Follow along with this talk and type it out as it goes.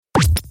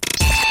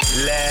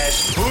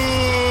Let's push.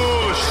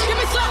 Give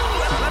me some.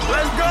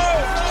 Let's go.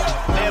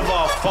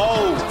 Never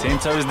fold. 10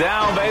 toes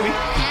down, baby.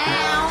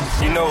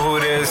 You know who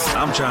it is.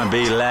 I'm trying to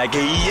be like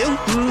you,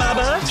 my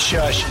bud.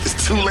 Shush.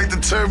 It's too late to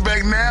turn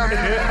back now.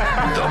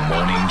 The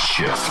Morning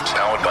Shift.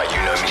 Powered by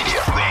YOUKNOW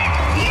Media.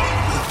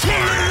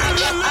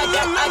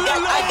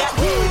 I got.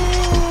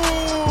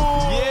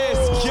 Yes,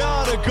 kia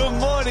ora, good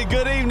morning,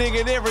 good evening,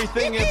 and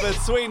everything in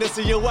between. It's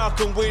a You're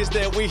Welcome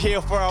Wednesday. We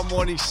here for our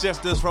morning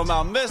shifters, from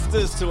our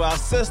misters to our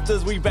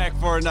sisters. We back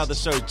for another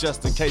show,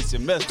 just in case you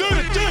missed it.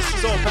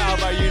 It's all powered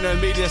by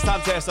YOUKNOW Media. It's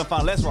time to have some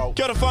fun. Let's roll.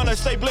 Kia ora whanau,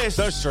 stay blessed.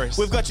 Don't stress.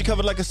 We've got you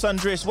covered like a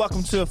sundress.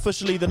 Welcome to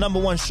officially the number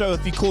one show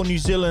if you call New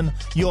Zealand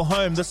your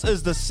home. This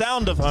is the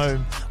sound of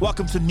home.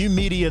 Welcome to New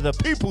Media, the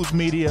people's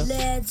media.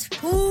 Let's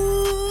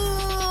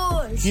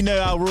push. You know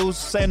our rules.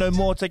 Say no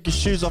more. Take your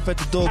shoes off at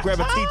the door. Grab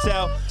a tea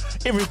towel.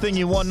 Everything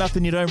you want,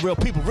 nothing you don't. Real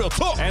people, real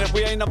talk. And if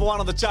we ain't number one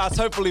on the charts,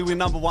 hopefully we're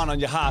number one on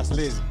your hearts,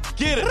 Liz.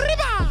 Get it. All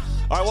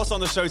right, what's on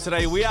the show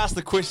today? We asked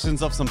the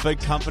questions of some big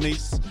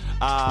companies.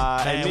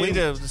 And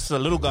this is a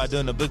little guy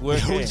doing the big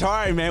work. We're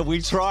trying, man.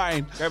 We're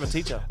trying. Grab a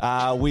teacher.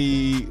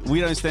 We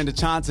don't stand a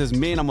chance as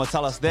men. I'm going to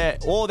tell us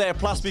that. All that.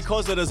 Plus,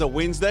 because it is a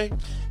Wednesday.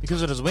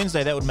 Because it is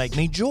Wednesday, that would make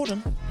me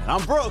Jordan. And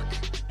I'm Brooke.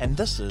 And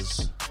this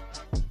is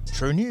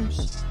True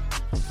News.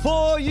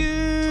 For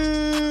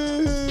you.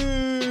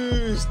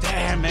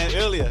 Damn, man.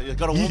 Earlier, you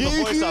got to warm the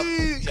voice up.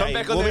 Come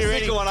back on the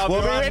second one.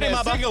 We'll be ready,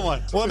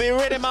 Mabba. We'll be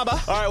ready,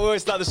 Mabba. All right, we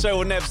always start the show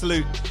with an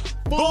absolute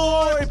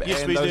boy.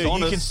 Yes, we do.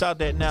 You can start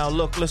that now.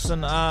 Look,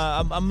 listen,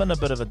 I'm in a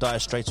bit of a dire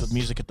straits with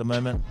music at the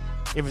moment.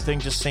 Everything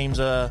just seems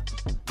a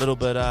little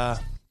bit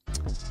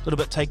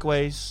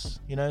takeaways,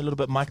 you know, a little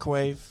bit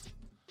microwave.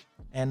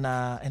 And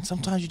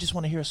sometimes you just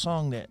want to hear a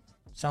song that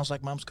sounds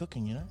like Mum's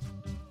cooking, you know?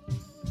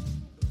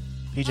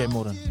 PJ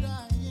Morton.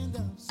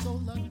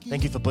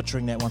 Thank you for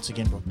butchering that once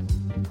again, bro.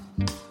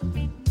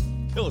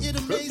 It was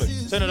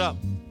perfect. Turn it up.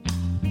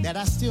 That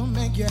I still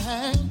make you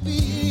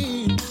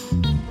happy,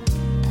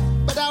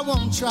 but I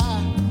won't try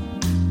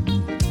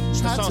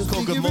song's to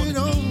called Good figure it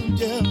Morning. out,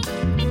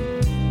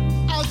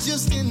 yeah. I'll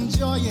just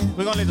enjoy it.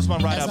 We're going to let this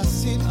one ride as up. I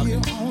sit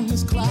here on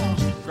this cloud.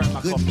 Grab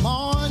my Good coffee.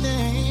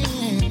 morning.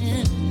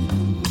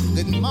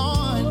 Good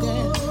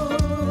morning.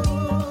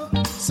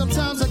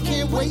 Sometimes I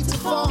can't wait to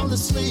fall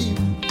asleep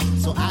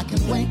so I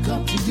can wake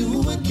up to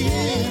you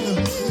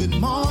again. Good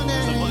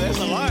morning. That's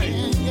a lie.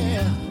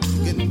 Yeah.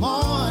 Good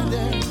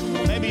morning.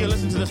 Maybe you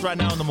listen to this right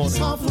now in the It's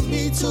morning. hard for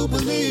me to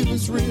believe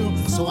it's real,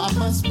 so I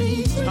must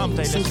be. Hump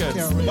day, let's Susan go.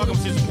 Carol. Welcome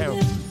to Susan Carol.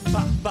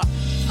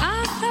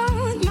 I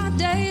thought my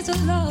days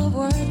of love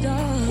were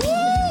done.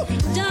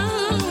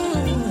 Done.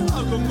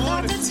 Oh, good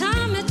morning. But the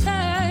time it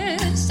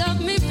passed of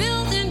me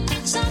building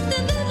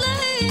something that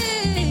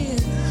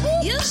lasts.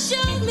 You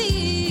showed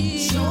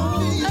me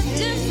a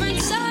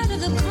different side of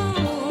the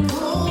coin.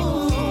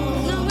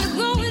 Now we're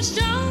growing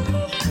strong,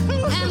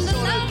 and the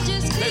love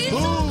just keeps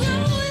on growing.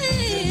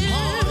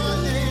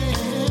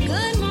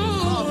 Good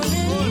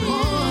morning.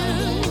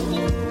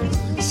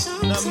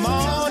 Sometimes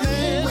I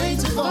can't wait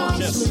to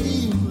fall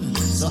asleep,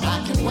 so I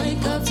can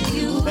wake up to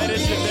you That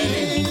is your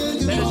again.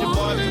 day. That is your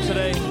vibe for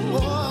today.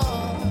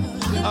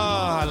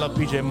 I love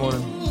PJ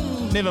Morton.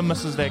 Never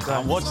misses that guy.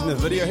 I'm watching the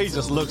video. He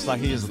just looks like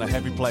he is in a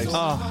happy place.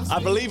 I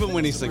believe him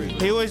when he's singing.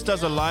 He always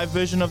does a live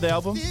version of the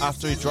album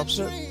after he drops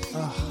it.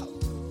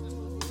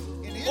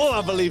 Oh,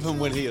 I believe him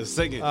when he is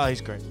singing. Oh, he's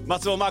great.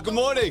 Matua Mark, good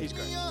morning. He's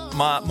great.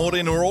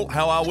 Morena all,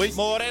 how are we?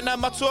 Morena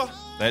Matua.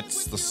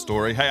 That's the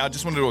story. Hey, I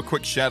just wanted to do a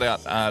quick shout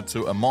out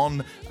to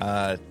Amon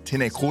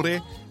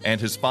Tenekore and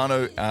his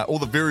whānau. All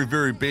the very,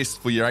 very best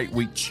for your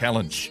 8-week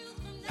challenge.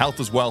 Health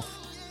is wealth.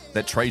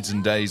 That trades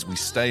in days. We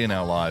stay in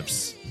our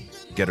lives.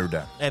 Get her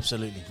done.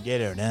 Absolutely.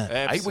 Get her down.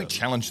 8-week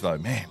challenge though,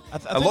 man. I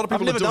A lot of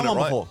people I've never are doing done it one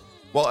right. before.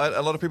 Well,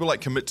 a lot of people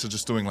commit to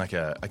just doing like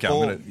a I'm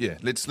gonna,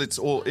 let's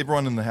all,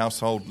 everyone in the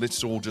household,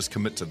 let's all just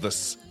commit to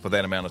this for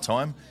that amount of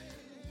time.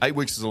 8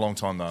 weeks is a long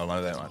time though, I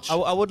know that much.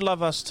 I would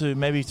love us to,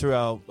 maybe through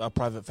our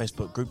private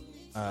Facebook group,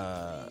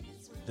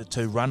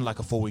 to run like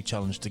a 4-week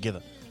challenge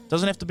together.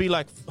 Doesn't have to be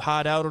like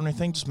hard out or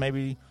anything. Just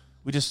maybe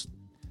we just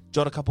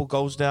jot a couple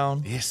goals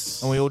down.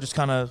 Yes. And we all just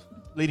kind of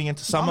leading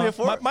into summer. here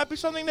for Might be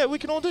something that we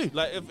can all do.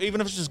 Like even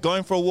if it's just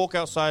going for a walk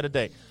outside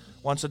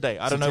once a day.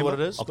 I don't know what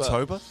it is. but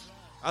October?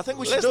 I think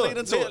we should Let's do lead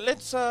into it.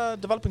 Let's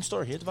developing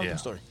story here. Developing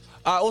story.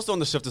 Also on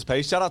the Shifters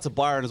page, shout out to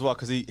Byron as well,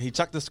 because he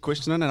chucked this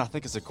question in, and I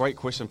think it's a great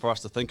question for us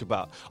to think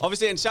about.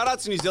 Obviously, and shout out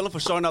to New Zealand for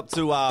showing up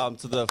to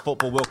the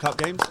Football World Cup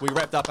games. We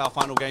wrapped up our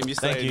final game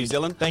yesterday Thank in you, New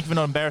Zealand. Thank you for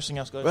not embarrassing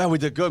us, guys. Well, we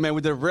did good, man.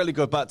 We did really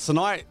good. But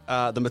tonight,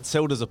 the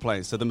Matildas are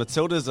playing. So the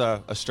Matildas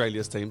are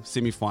Australia's team,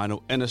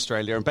 semi-final in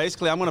Australia. And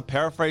basically, I'm going to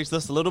paraphrase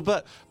this a little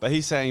bit, but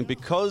he's saying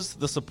because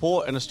the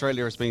support in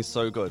Australia has been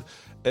so good,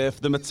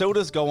 if the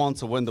Matildas go on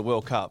to win the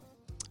World Cup,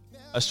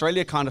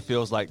 Australia kind of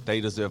feels like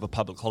they deserve a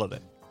public holiday.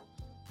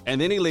 And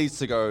then he leads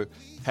to go,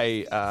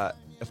 hey,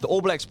 if the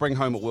All Blacks bring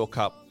home a World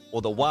Cup, or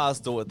the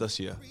Waz do it this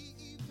year,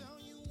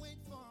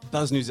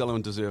 does New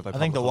Zealand deserve a I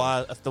think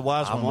if the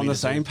Wires I'm win, on we the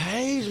deserve same it.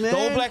 page, man. The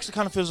All Blacks, it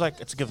kind of feels like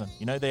it's a given.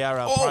 You know, they are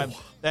our prime.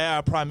 They are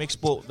our prime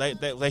export.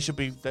 They should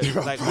be.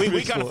 Like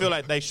we kind of feel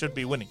like they should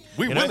be winning.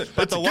 We you win know? it.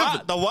 But It's a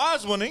given. the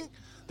Wires winning,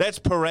 that's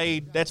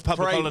parade. That's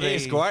public holiday.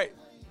 Parade-esque, right?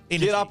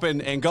 energy. Get up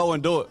and go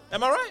and do it.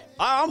 Am I right?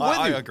 I'm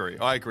with you.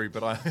 I agree,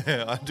 but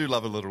I do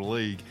love a little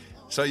league.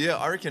 So yeah,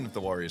 I reckon if the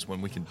Warriors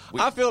win, we can.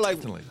 I feel like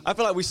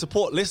definitely. we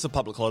support less of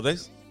public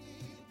holidays.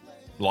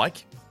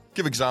 Like,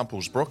 give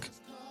examples, Brooke.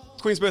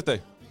 Queen's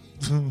birthday.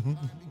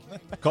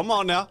 Come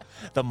on now.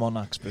 The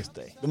Monarch's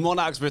birthday. The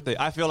Monarch's birthday.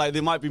 I feel like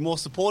there might be more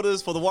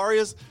supporters for the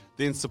Warriors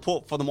than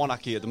support for the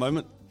monarchy at the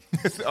moment.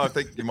 I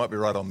think you might be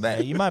right on that.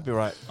 Yeah, you might be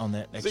right on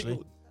that,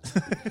 actually.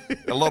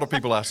 A lot of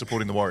people are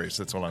supporting the Warriors.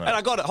 That's all I know. And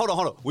I got it. Hold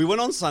on. We win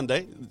on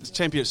Sunday. It's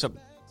Championship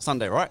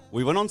Sunday, right?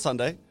 We win on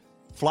Sunday.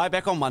 Fly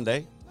back on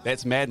Monday.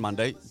 That's Mad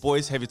Monday.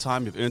 Boys, have your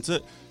time. You've earned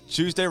it.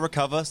 Tuesday,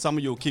 recover. Some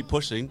of you will keep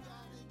pushing.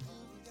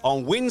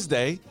 On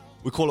Wednesday,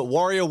 we call it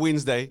Warrior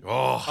Wednesday. And we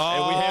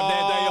have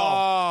that day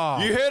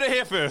off. You heard it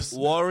here first.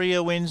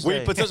 Warrior Wednesday.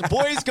 We petition.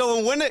 Boys, go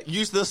and win it.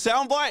 Use the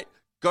soundbite.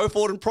 Go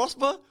forward and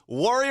prosper.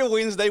 Warrior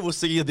Wednesday, we'll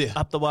see you there.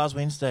 Up the Wires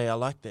Wednesday. I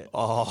like that.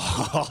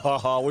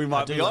 Oh, we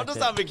might do be like onto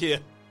that. something here.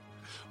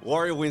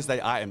 Warrior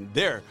Wednesday, I am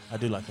there. I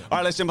do like that. All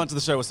right, let's jump onto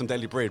the show with some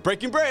daily bread.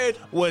 Breaking bread.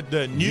 With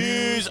the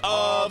news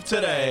of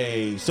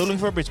today. Still looking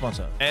for a bread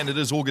sponsor. And it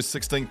is August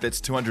 16th.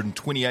 That's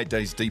 228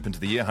 days deep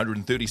into the year.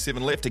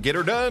 137 left to get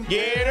her done.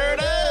 Get her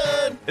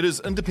done. It is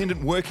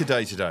Independent Worker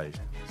Day today.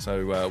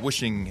 So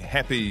wishing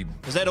happy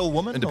Is that all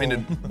women?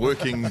 independent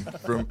working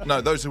from... No,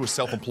 those who are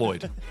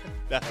self-employed.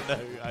 No,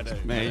 I know.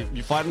 Man,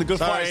 you're fighting the good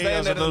Sorry, fight. there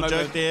was a Stay in little that joke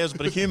moment. there. There's a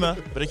bit of humour.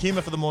 Bit of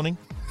humour for the morning.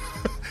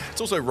 It's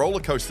also Roller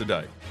Coaster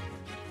Day.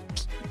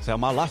 That's how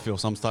my life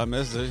feels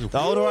sometimes. The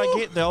older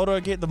I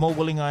get, the more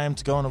willing I am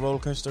to go on a roller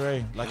coaster,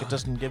 eh? Like, it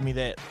doesn't give me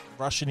that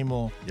rush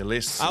anymore. You're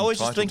less I always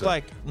just entitled think,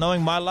 like,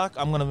 knowing my luck,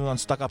 I'm going to be on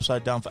stuck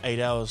upside down for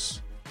 8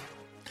 hours.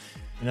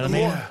 You know what I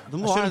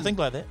mean? I shouldn't think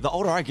like that. The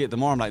older I get, the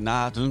more I'm like,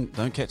 nah,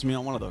 don't catch me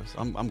on one of those.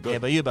 I'm good. Yeah,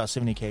 but you're about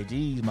 70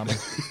 kgs, mama.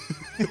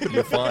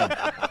 You're fine.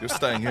 You're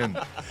staying in.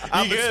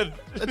 You good?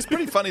 It's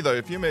pretty funny though.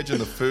 If you imagine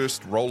the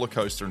first roller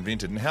coaster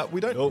invented, and how we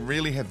don't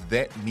really have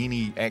that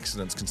many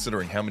accidents,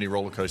 considering how many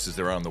roller coasters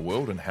there are in the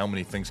world, and how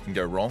many things can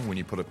go wrong when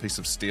you put a piece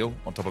of steel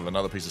on top of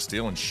another piece of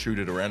steel and shoot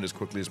it around as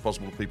quickly as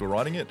possible to people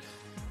riding it.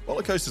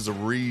 Roller coasters are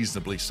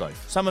reasonably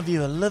safe. Some of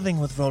you are living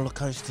with roller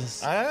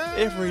coasters.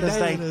 Every Because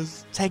day they it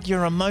is. take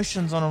your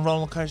emotions on a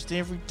roller coaster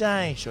every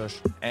day. Shush.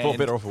 For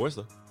better or for worse,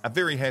 though. A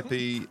very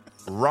happy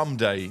rum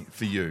day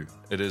for you.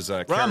 It is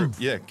Rum?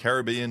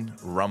 Caribbean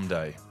rum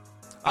day.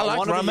 I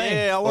like rum,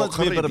 eh? Yeah, I want it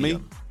to be a bit of me.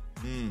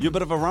 Caribbean. You a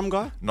bit of a rum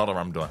guy? Not a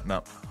rum day.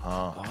 No. Can't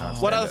What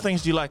stand other it.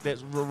 things do you like that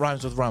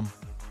rhymes with rum?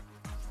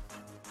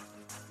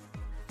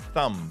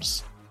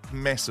 Thumbs.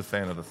 Massive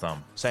fan of the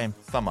thumb. Same.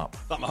 Thumb up.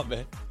 Thumb up,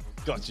 man.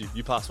 Got you.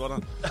 You passed one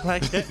on. I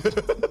like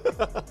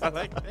that. I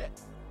like that.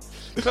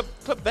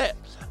 Clip that.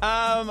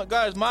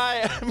 Guys,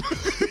 my...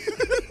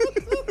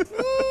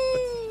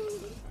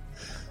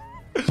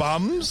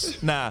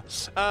 Bums? Nah.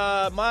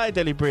 My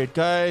daily bread,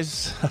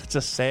 guys. It's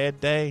a sad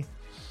day.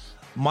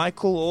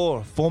 Michael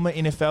Orr, former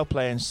NFL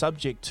player and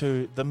subject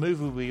to the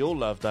movie we all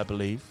loved, I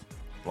believe.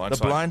 Blindside. The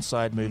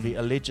Blindside movie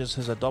alleges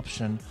his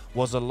adoption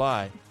was a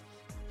lie.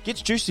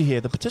 Gets juicy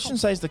here. The petition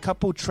says the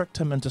couple tricked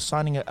him into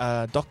signing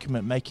a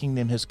document making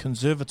them his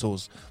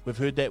conservators. We've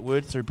heard that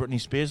word through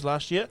Britney Spears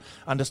last year,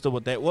 understood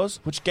what that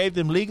was, which gave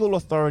them legal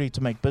authority to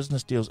make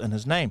business deals in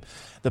his name.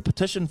 The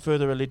petition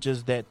further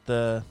alleges that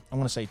I'm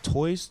going to say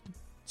Toys,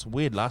 it's a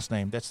weird last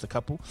name, that's the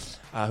couple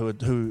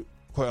who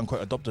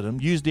quote-unquote adopted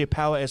him, used their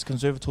power as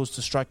conservators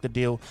to strike the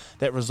deal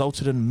that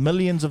resulted in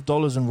millions of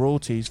dollars in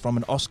royalties from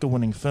an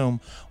Oscar-winning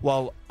film,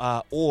 while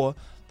Orr,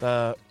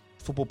 the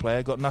football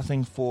player, got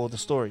nothing for the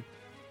story.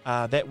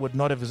 That would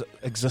not have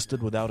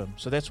existed without him.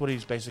 So that's what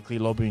he's basically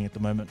lobbying at the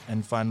moment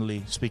and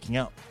finally speaking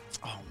out.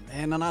 Oh,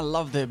 man, and I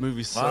love that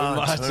movie so Ah,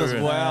 much too. as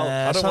well.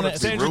 I don't want it to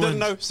be Sandra ruined. didn't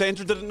know.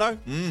 Sandra didn't know.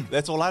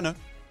 That's all I know.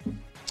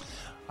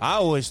 I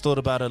always thought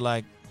about it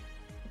like,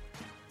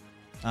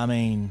 I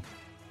mean,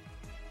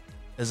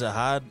 is it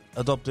hard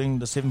adopting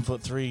the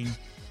 7'3"?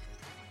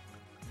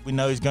 We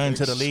know he's going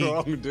to the league.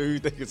 Strong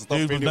dude that can stop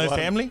Dude with no anyone.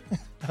 family?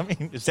 I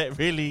mean, is that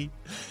really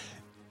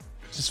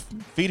just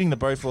feeding the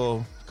bro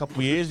for a couple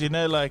of years? You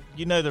know, like,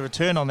 you know the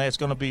return on that's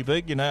going to be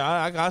big. You know,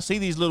 I see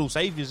these little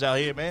saviors out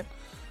here, man.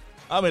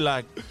 I mean,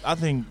 like, I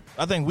think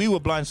we were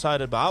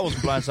blindsided, but I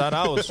wasn't blindsided.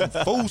 I was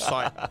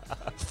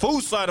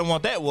full sight on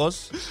what that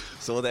was.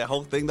 Saw that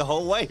whole thing the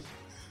whole way.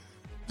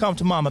 Come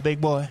to mama,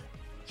 big boy.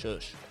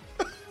 Shush.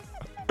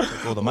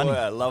 Take all the money. Boy,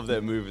 I love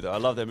that movie, though. I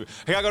love that movie.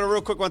 Hey, I got a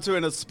real quick one, too,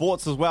 and it's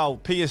sports as well.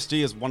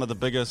 PSG is one of the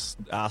biggest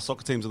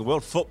soccer teams in the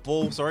world.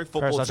 Football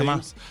Paris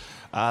teams.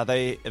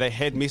 They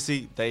had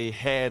Messi, they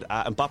had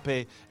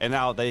Mbappe, and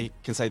now they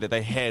can say that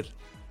they had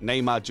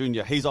Neymar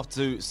Jr. He's off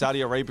to Saudi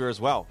Arabia as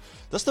well.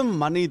 That's the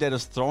money that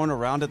is thrown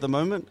around at the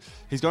moment.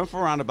 He's going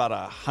for around about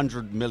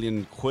 100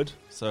 million quid,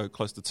 so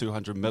close to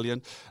 200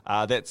 million.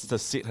 That's to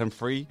set him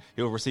free.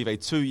 He'll receive a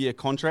 2-year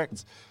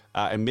contract.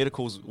 and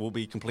medicals will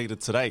be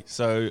completed today.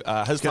 So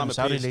his time at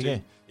Saudi PSG,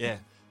 League, yeah,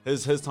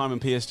 his time in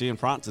PSG in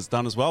France is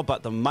done as well.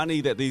 But the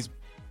money that these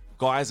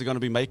guys are going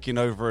to be making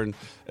over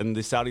in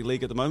the Saudi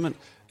League at the moment,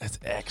 it's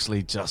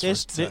actually just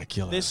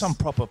ridiculous. There's some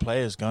proper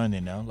players going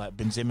there now, like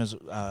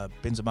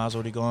Benzema's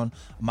already gone.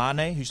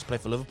 Mane, who used to play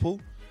for Liverpool,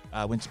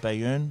 went to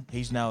Bayern.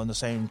 He's now in the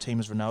same team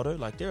as Ronaldo.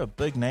 Like, there are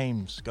big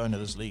names going to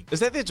this league. Is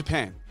that their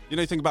Japan? You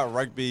know, you think about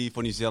rugby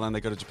for New Zealand,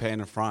 they go to Japan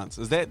and France.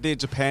 Is that their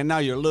Japan now?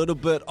 You're a little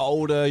bit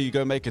older, you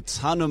go make a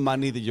ton of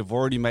money that you've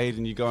already made,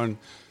 and you go and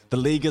the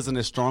league isn't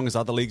as strong as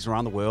other leagues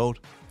around the world.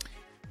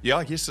 Yeah,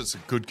 I guess it's a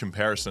good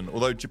comparison.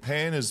 Although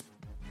Japan's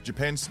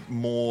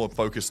more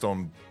focused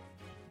on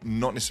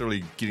not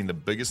necessarily getting the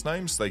biggest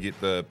names. They get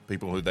the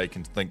people who they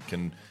can think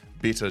can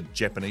better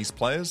Japanese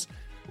players.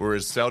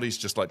 Whereas Saudi's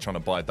just like trying to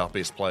buy the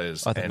best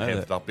players and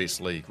have the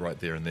best league right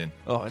there and then.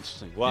 Oh,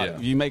 interesting. Wow, Yeah.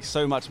 You make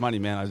so much money,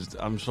 man.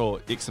 I'm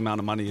sure X amount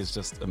of money is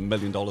just $1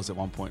 million at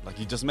one point. Like,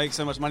 you just make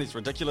so much money, it's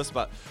ridiculous.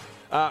 But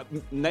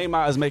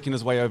Neymar is making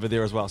his way over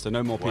there as well, so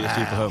no more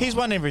PSG for him. He's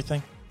won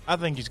everything. I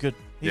think he's good.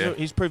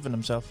 He's proven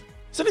himself.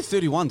 He's only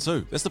 31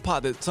 too. That's the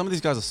part that some of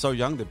these guys are so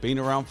young. They've been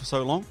around for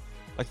so long.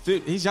 Like,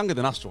 he's younger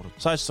than us, Jordan.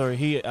 Side story,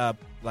 he,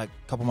 like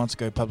a couple months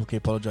ago, publicly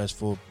apologized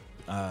for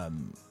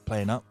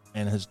playing up,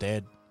 and his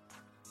dad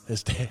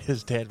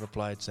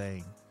replied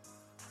saying,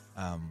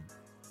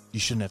 you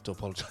shouldn't have to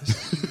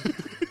apologize.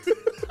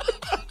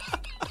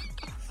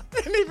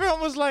 And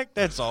everyone was like,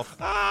 that's off.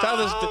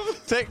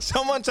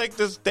 Someone take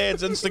this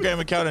dad's Instagram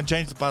account and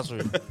change the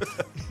password.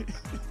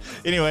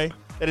 Anyway,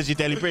 that is your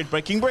Daily Bread.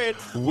 Breaking bread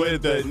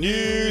with the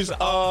news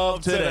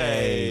of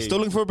today. Still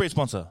looking for a bread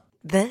sponsor.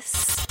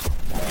 This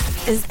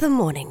is the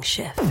morning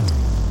shift.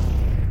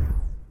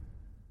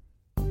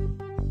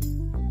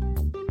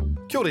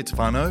 Kia ora te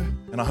whānau,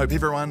 and I hope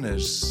everyone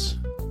is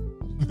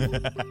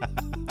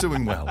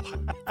doing well.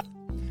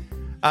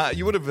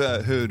 You would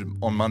have heard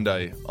on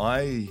Monday,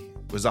 I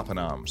was up in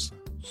arms.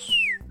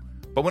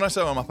 But when I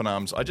say I'm up in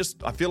arms, I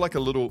feel like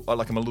I'm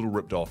a little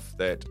ripped off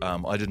that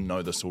I didn't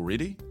know this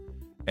already.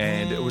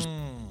 And it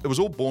was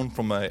all born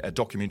from a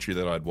documentary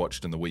that I'd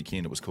watched in the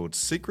weekend. It was called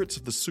Secrets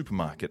of the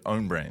Supermarket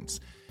Own Brands.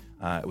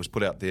 It was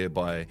put out there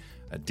by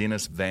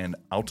Dennis Van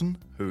Outen,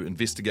 who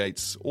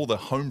investigates all the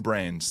home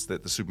brands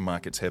that the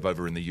supermarkets have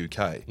over in the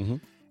UK. Mm-hmm.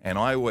 And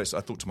I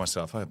thought to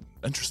myself, oh,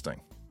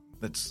 interesting.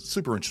 That's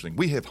super interesting.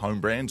 We have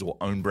home brands or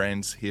own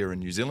brands here in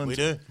New Zealand. We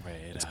do.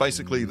 It's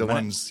basically the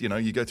ones,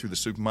 you go through the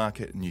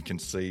supermarket and you can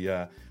see,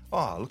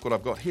 look what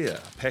I've got here.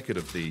 A packet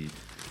of the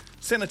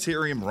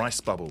Sanitarium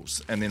rice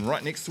bubbles. And then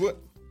right next to it,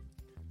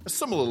 a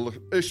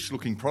similar-ish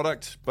looking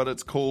product, but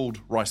it's called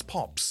Rice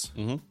Pops.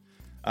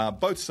 Mm-hmm.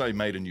 Both say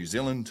made in New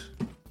Zealand.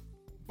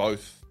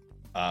 Both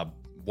are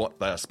what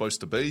they are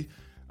supposed to be.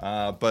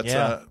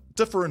 But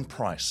differ in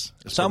price.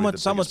 Some would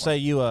say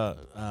you are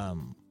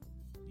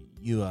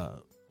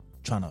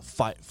trying to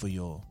fight for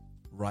your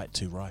right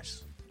to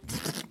rice.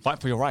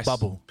 Fight for your rice.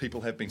 Bubble.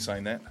 People have been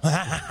saying that.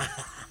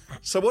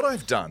 So what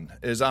I've done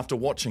is after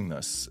watching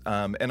this,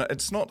 and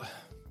it's not...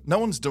 No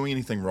one's doing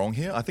anything wrong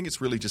here. I think it's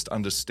really just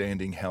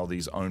understanding how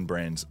these own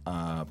brands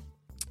are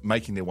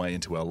making their way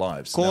into our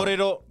lives. Now,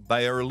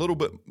 they are a little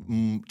bit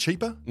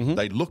cheaper. Mm-hmm.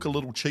 They look a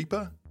little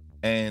cheaper.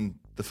 And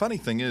the funny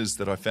thing is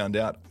that I found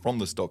out from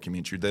this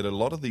documentary that a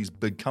lot of these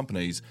big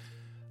companies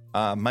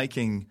are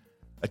making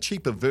a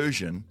cheaper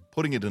version,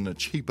 putting it in a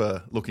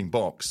cheaper looking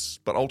box,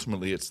 but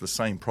ultimately it's the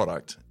same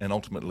product and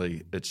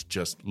ultimately it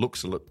just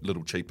looks a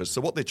little cheaper.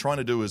 So what they're trying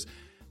to do is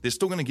they're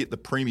still going to get the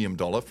premium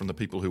dollar from the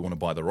people who want to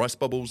buy the rice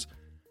bubbles,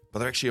 but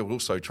they're actually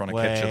also trying to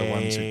capture the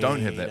ones who don't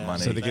have that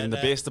money. So they're getting the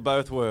best of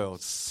both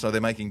worlds. So they're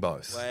making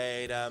both.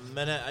 Wait a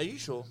minute. Are you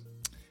sure?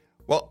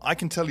 Well, I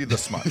can tell you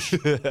this much.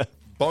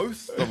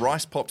 Both the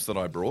rice pops that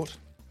I brought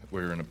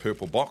were in a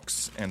purple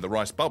box, and the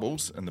rice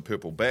bubbles in the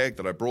purple bag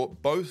that I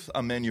brought, both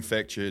are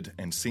manufactured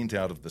and sent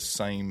out of the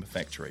same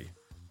factory.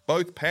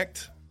 Both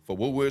packed for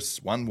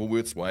Woolworths, 1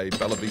 Woolworths Way,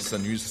 Bella Vista,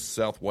 New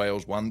South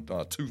Wales,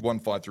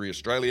 2153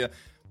 Australia.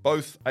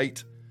 Both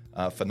 8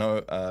 we're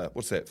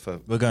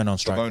going on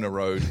strike. Favona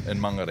Road in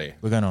Mangere.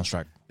 We're going on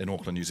strike in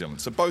Auckland, New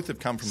Zealand. So both have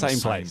come from the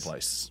same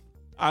place.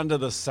 Under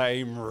the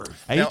same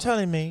roof. Are you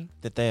telling me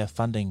that they are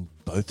funding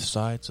both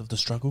sides of the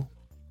struggle?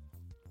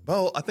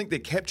 Well, I think they're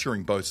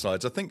capturing both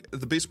sides. I think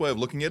the best way of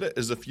looking at it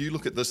is if you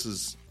look at this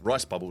as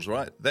rice bubbles,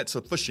 right? That's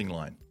a fishing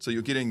line. So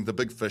you're getting the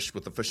big fish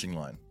with the fishing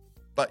line.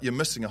 But you're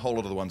missing a whole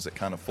lot of the ones that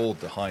can't afford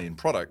the high-end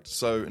product.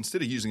 So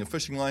instead of using a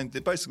fishing line,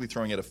 they're basically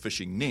throwing out a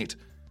fishing net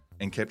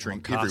and capturing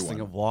everyone. Casting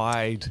it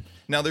wide.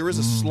 Now, there is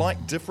a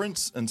slight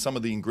difference in some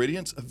of the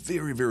ingredients, a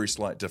very, very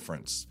slight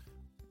difference.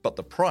 But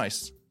the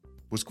price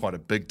was quite a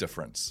big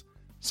difference.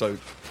 So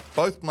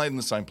both made in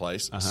the same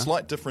place,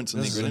 slight difference in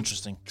the ingredients.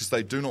 Interesting. Because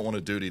they do not want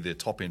to dirty their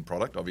top-end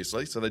product,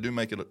 obviously, so they do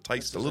make it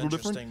taste a little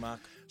different.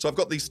 Mark. So I've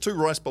got these 2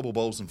 rice bubble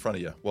bowls in front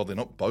of you. Well, they're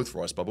not both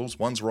rice bubbles.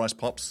 One's rice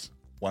pops,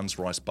 one's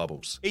rice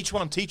bubbles. Each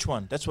one, teach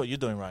one. That's what you're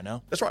doing right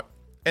now. That's right.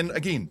 And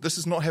again, this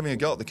is not having a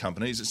go at the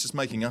companies, it's just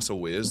making us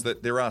aware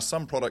that there are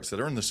some products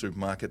that are in the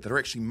supermarket that are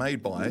actually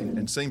made by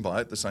and seen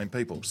by the same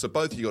people. So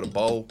both you got a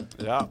bowl.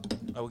 Yeah.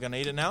 Are we going to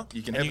eat it now?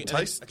 You can have a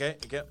taste. Okay.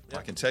 Yeah.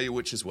 I can tell you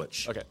which is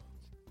which. Okay.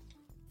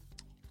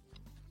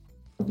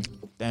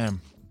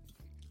 Damn.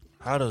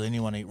 How does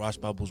anyone eat rice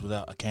bubbles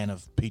without a can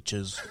of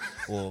peaches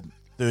or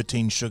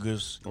 13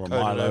 sugars Or a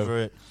coated Milo. over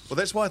it? Well,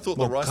 that's why I thought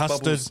Well, the rice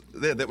custard. bubbles,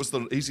 that was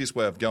the easiest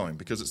way of going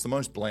because it's the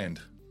most bland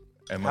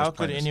and most How could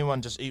plainest.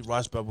 anyone just eat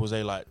rice bubbles?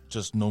 They like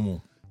just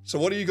normal. So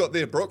what do you got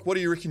there, Brooke? What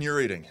do you reckon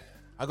you're eating?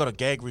 I got a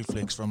gag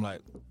reflex from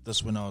like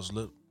this when I was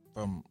little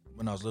and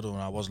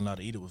I wasn't allowed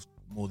to eat it with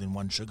more than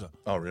one sugar.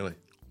 Oh, really?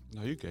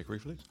 No, you gag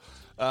reflex.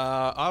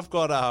 I've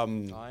got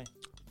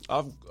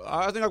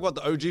I think I've got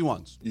the OG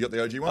ones. You got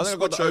the OG ones? I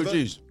think I've got Switch the over.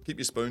 OGs. Keep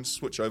your spoons.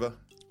 Switch over.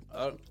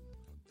 A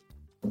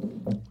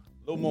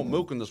little more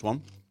milk in this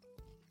one.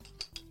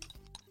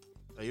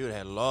 So you would have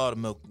had a lot of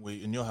milk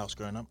in your house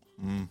growing up.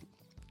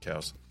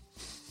 Cows.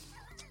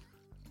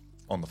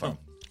 On the farm.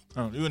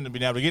 Oh, you wouldn't have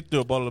been able to get to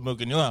a bottle of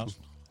milk in your house.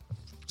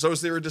 So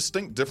is there a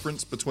distinct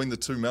difference between the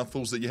two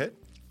mouthfuls that you had?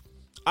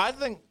 I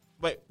think.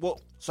 Wait,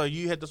 what? So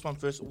you had this one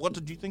first. What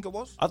did you think it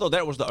was? I thought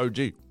that was the OG.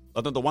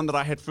 I thought the one that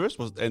I had first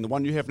was, and the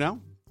one you have now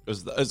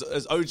is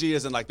OG,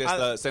 as in like that's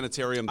the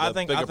sanitarium, the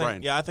bigger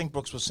brand. Yeah, I think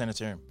Brooks was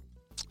sanitarium.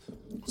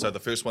 So the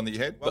first one that you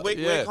had? Well, But-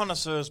 we're yeah.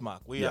 connoisseurs,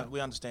 Mark. We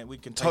understand. We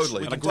can taste,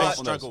 Totally. We And can I taste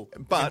agree on struggle. those.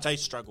 We But- can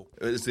taste struggle.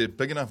 Is there a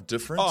big enough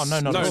difference? Oh, no.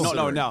 No,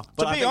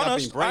 But To I be think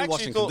honest, I've been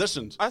brainwashed and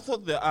conditioned. I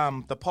thought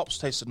the pops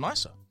tasted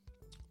nicer.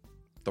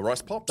 The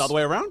rice pops? The other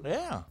way around?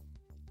 Yeah.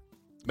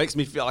 Makes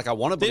me feel like I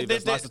want to believe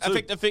that's nicer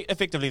too.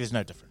 Effectively, there's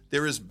no difference.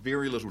 There is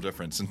very little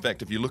difference. In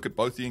fact, if you look at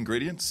both the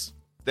ingredients,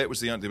 that was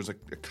there was a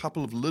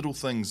couple of little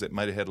things that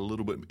maybe had a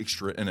little bit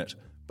extra in it,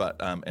 but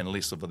and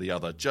less of the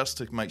other, just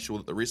to make sure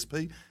that the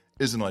recipe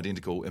isn't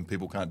identical and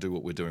people can't do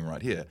what we're doing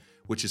right here,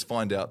 which is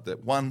find out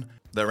that one,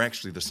 they're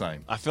actually the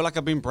same. I feel like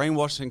I've been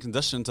brainwashed and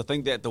conditioned to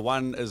think that the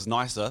one is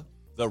nicer,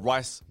 the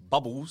rice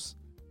bubbles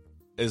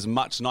is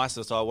much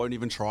nicer, so I won't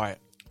even try it.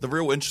 The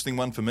real interesting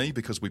one for me,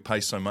 because we pay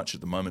so much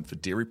at the moment for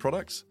dairy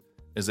products,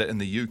 is that in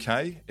the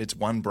UK, it's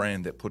one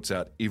brand that puts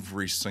out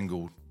every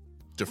single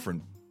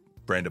different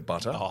brand of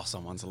butter, Oh,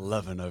 someone's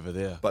living over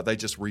there. but they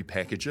just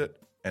repackage it.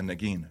 And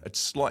again,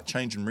 it's a slight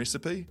change in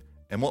recipe.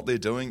 And what they're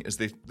doing is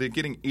they're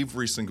getting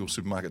every single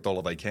supermarket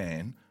dollar they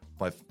can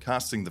by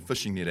casting the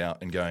fishing net out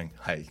and going,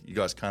 hey, you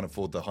guys can't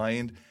afford the high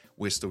end.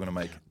 We're still going to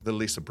make the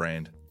lesser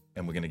brand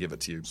and we're going to give it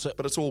to you.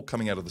 But it's all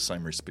coming out of the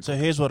same recipe. So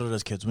here's what it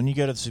is, kids. When you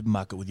go to the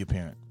supermarket with your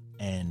parent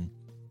and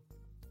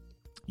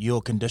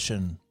you'll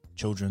condition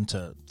children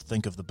to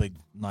think of the big,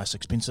 nice,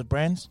 expensive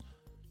brands,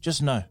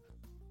 just know,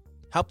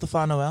 help the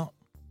whānau out.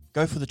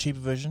 Go for the cheaper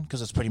version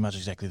because it's pretty much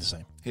exactly the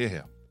same.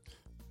 Here.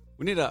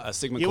 We need a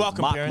segment You're called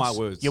welcome, Mark parents. My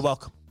Words. You're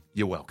welcome.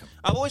 You're welcome.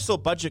 I've always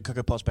thought budget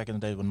Cocoa Pops back in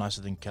the day were nicer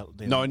than...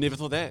 No, I never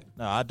thought that.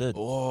 No, I did.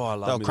 Oh, I They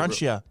love were me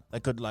crunchier. They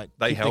could like...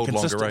 They keep held their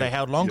longer. consistent- They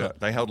held longer. Yeah,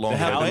 they held longer.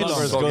 They held way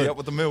longer. Soggy Good. up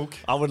with the milk.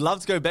 I would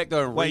love to go back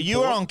there and Wait, you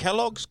were report. on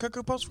Kellogg's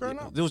Cocoa Pops growing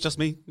up? It was just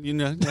me, you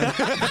know.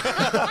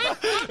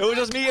 It was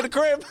just me in the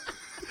crib.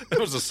 It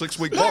was a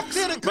 6-week box.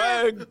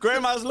 My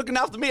grandma's looking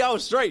after me. I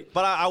was straight.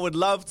 But I would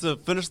love to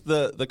finish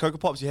the Cocoa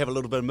Pops. You have a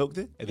little bit of milk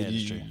there, and then Yeah,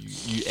 you,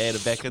 that's you add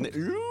it back in there.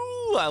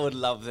 Ooh, I would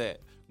love that.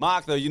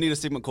 Mark, though, you need a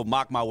segment called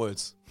Mark My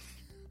Words.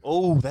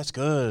 Oh, that's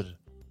good.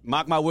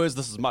 Mark my words,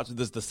 this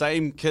is the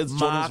same kids.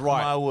 Jordan's Mark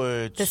right. my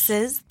words. This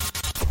is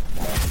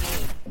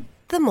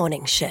The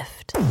Morning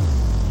Shift.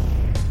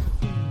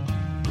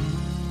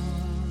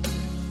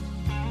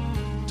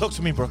 Talk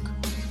to me, Brooke.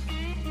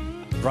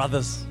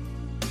 Brothers,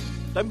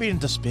 Don't be in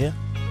despair.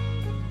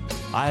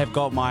 I have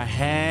got my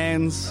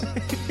hands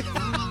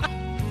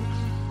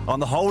on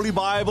the Holy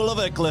Bible of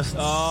Icks.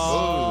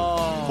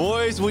 Oh.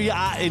 Boys, we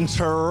are in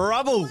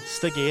trouble.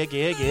 Sticky,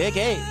 icky.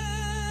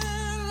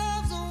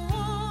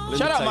 Let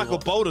Shout me out tell you Michael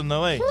what. Bolton,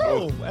 though, eh?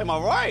 Oh, am I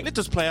right? Let's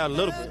just play out a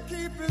little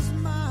bit.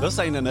 This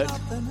ain't an Ick.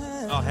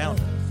 Oh, hell.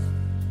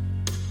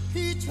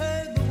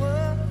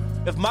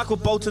 If Michael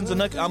Bolton's a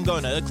Nick, I'm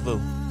going to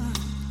Ickville.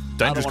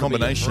 Dangerous I don't wanna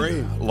be combination.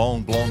 free.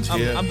 Long blonde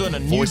hair. I'm doing a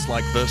new- voice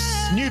like this.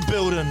 New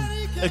building,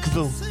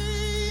 Ickville.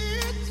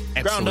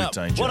 Absolute up.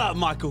 danger. What up,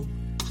 Michael?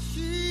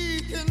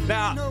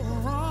 Now,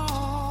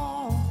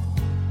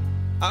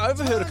 I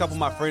overheard a couple of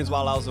my friends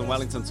while I was in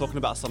Wellington talking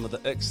about some of the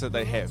icks that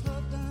they have.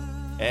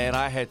 And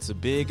I had to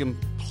beg and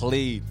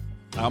plead.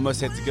 I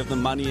almost had to give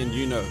them money and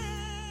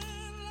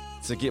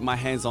to get my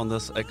hands on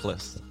this ick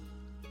list.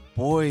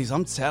 Boys,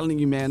 I'm telling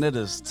you, man, it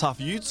is tough.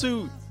 You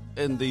two,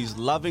 in these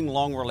loving,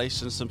 long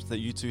relationships that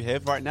you two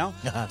have right now,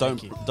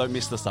 Thank you. don't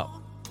mess this up.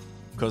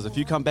 Because if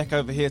you come back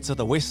over here to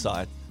the west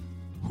side,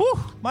 whew,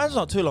 Mine's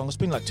not too long. It's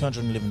been like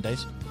 211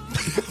 days.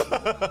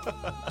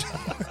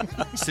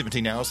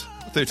 17 hours,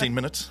 13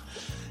 minutes.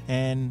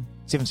 And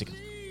 7 seconds.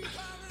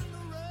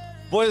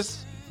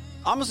 boys,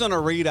 I'm just going to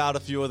read out a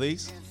few of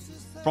these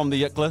from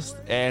the ick list,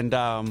 and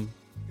I'll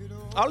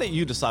let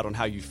you decide on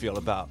how you feel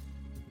about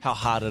how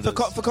hard it is.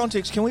 For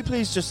context, can we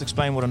please just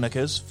explain what an ick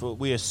is?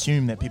 We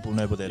assume that people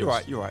know what that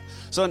is. You're right.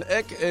 So an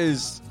ick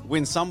is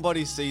when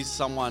somebody sees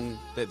someone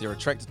that they're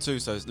attracted to,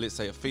 so let's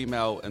say a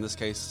female, in this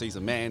case, sees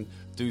a man,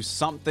 do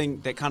something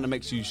that kind of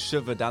makes you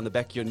shiver down the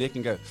back of your neck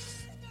and go,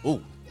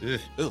 ooh,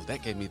 that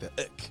gave me the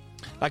ick.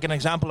 Like an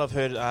example I've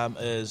heard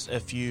is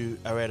if you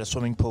are at a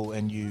swimming pool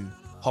and you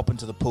hop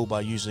into the pool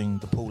by using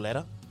the pool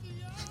ladder.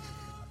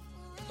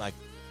 Like,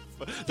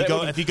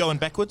 if you're going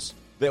backwards.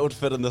 That would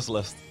fit in this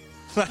list.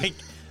 Like,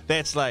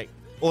 that's like,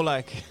 or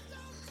like...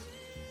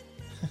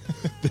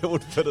 That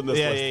would fit in this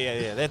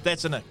list. Yeah.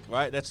 That's an ick,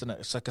 right? That's an ick.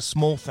 It's like a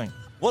small thing,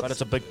 but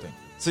it's a big thing.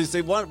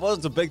 See,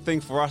 what's a big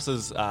thing for us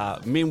is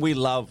men, we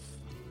love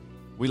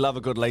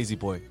a good lazy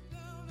boy.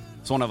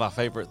 It's one of our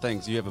favorite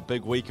things. You have a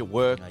big week at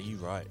work. No, you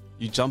right.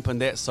 You jump in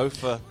that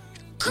sofa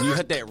and you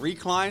hit that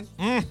recline.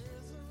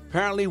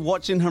 Apparently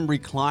watching him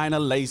recline a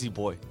lazy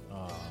boy.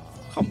 Oh.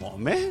 Come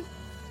on, man.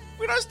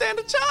 We don't stand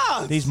a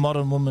chance. These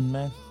modern women,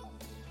 man.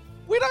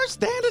 We don't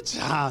stand a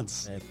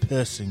chance. They're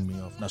pissing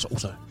me off. No, so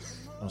also,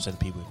 I don't say the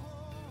P word.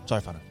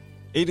 Sorry, Whānau.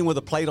 Eating with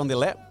a plate on their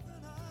lap.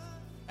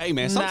 Hey,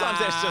 man, sometimes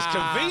that's just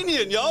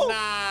convenient, yo.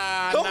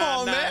 Come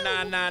on,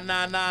 man.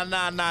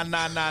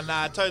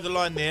 Nah. I toe the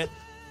line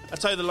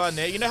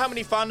there. You know how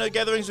many whānau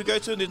gatherings we go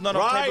to and there's not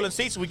a table and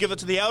seats? We give it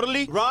to the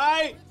elderly?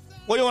 Right.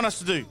 What do you want us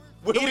to do?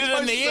 Eat it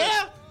in the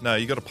air? No,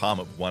 you got to palm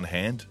it with one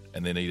hand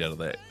and then eat out of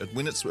that.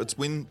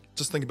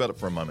 Just think about it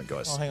for a moment,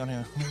 guys. Oh, hang on.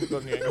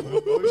 What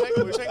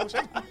were you saying?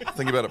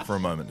 Think about it for a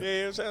moment.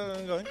 Yeah,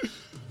 I'm going.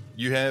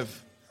 You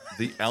have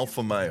the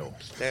alpha male.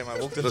 Damn, I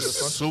walked into The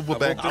this one.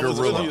 silverback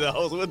gorilla. I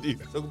was with you.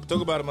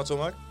 Talk about it, Matua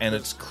Mark. And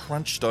it's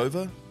crunched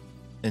over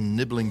and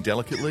nibbling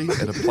delicately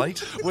at a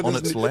plate on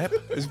its lap.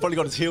 He's probably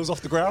got his heels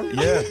off the ground.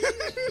 Yeah.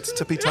 It's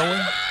tippy-toeing.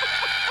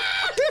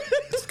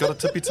 It's got a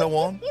tippy-toe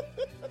on.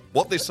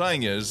 What they're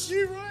saying is,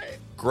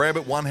 grab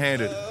it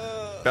one-handed,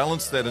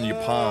 balance that in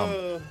your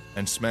palm,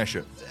 and smash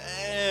it.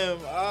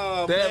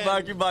 Damn,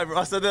 Mark, you might.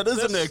 I said that is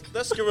a nick.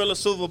 This gorilla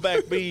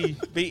silverback be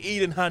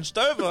eating hunched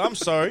over. I'm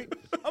sorry.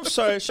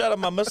 Shout out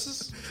my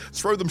missus.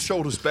 Throw them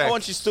shoulders back. I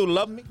want you to still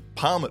love me.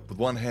 Palm it with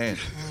one hand.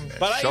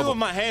 But I eat with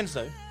my hands,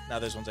 though. Now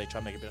those ones, they try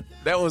to make it better.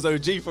 That was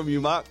OG from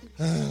you, Mark.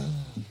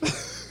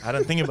 I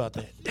didn't think about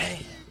that.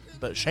 Damn.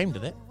 But ashamed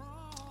of that.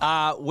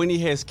 When he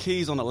has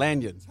keys on a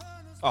lanyard.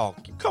 Oh,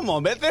 come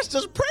on, man. That's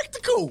just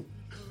practical.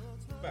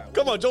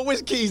 Come on, John.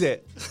 Where's keys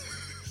at?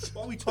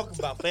 What are we talking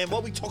about, fam? What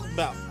are we talking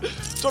about?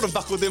 Sort of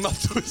buckle them up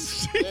to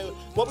his shit.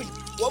 What we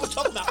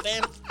talking about,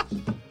 fam?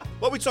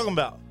 What are we talking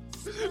about?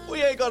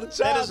 We ain't got a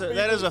chance.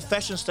 That is a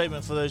fashion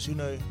statement for those who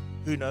know.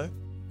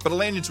 But a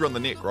lanyard's around the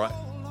neck, right?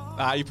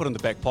 You put it in the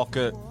back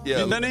pocket.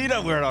 Yeah. No, you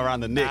don't wear it around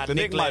the neck. The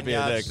neck might be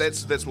a neck.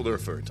 That's what they're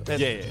referring to.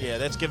 Yeah.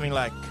 That's giving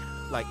like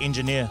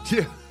engineer.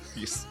 Yeah.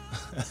 Yes.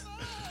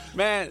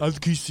 Man. I have the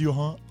keys to your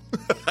heart.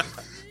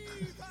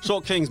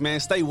 Short kings, man,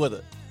 stay with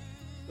it.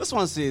 This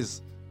one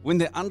says when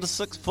they're under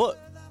 6 foot.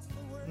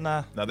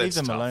 Nah, No, leave that's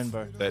them tough. alone,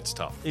 bro. That's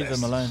tough. Leave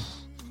them alone.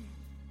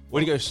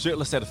 When you go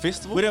shirtless at a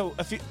festival. Can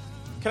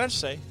I just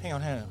say, hang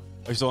on. Oh,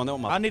 you saw on that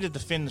one, Mark? I need to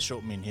defend the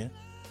short men here.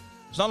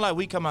 It's not like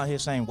we come out here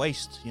saying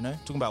waist,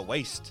 talking about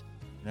waist,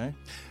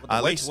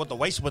 what the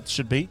waist width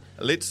should be.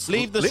 Let's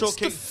leave the short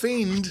king.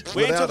 defend.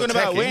 We ain't without talking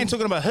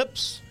about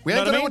hips. We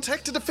ain't going to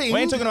attack to defend. We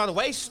ain't talking about the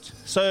waist.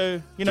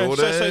 So no.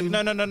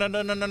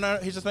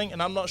 Here's the thing,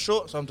 and I'm not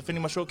short, so I'm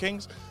defending my short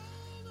kings.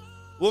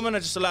 Women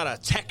are just allowed to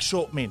attack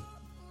short men.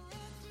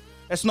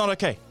 That's not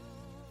okay.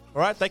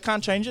 All right, they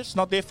can't change it. It's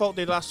not their fault.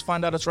 They're last to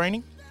find out it's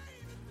raining.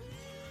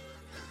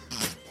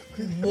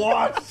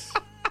 What?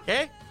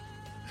 Okay,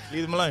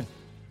 leave them alone.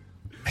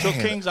 Short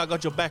kings, I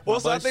got your back, my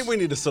Also, I boys. think we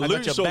need to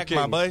salute short back,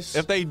 my boys. kings.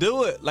 If they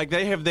do it, like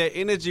they have that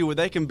energy where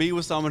they can be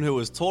with someone who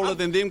is taller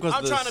than them.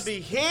 I'm trying to be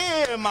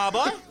here, my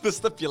boy. the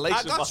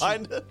stipulation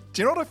behind it.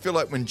 Do you know what I feel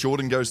like when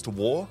Jordan goes to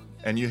war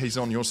and he's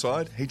on your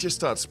side? He just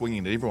starts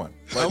swinging at everyone.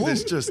 Like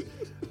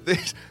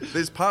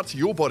there's parts of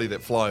your body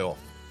that fly off.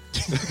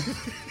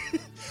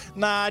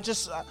 Nah,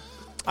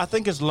 I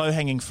think it's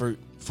low-hanging fruit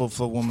for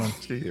women.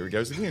 Gee, here he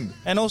goes again.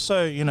 And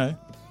also,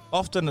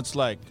 often it's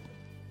like,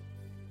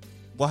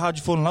 well, how'd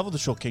you fall in love with the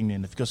short king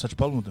then if you got such a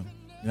problem with him?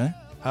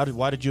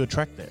 Why did you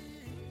attract that?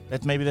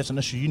 Maybe that's an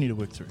issue you need to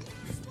work through.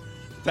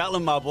 Tell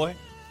him, my boy.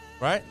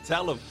 Right?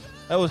 Tell him.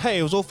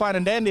 It was all fine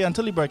and dandy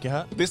until he broke your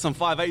heart. There's some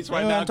 5'8" right You know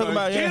what now. I'm talking Going,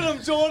 about, get yeah.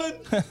 him,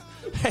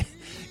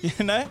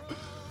 Jordan.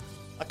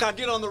 I can't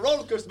get on the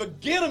roller coaster, but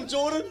get him,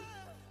 Jordan.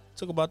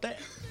 Talk about that.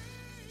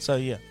 So,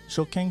 yeah,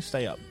 short king,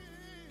 stay up.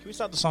 Can we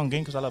start the song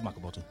again? Because I love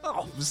Makaboto.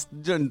 Oh, These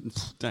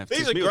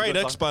are great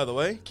X, by the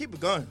way. Keep it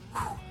going.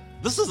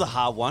 This is a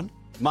hard one.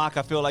 Mark,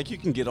 I feel like you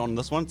can get on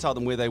this one. Tell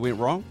them where they went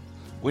wrong.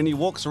 When he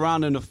walks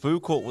around in a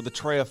food court with a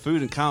tray of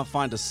food and can't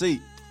find a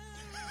seat.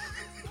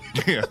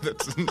 Yeah,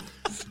 that's...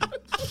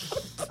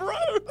 Bro.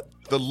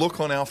 The look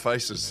on our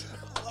faces.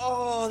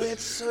 Oh,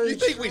 that's so You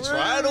think we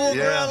try to walk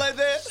around like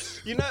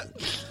that? You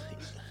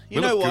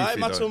know why, goofy,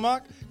 Matua though.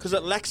 Mark? Because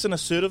it lacks an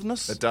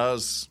assertiveness. It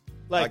does.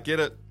 Like- I get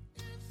it.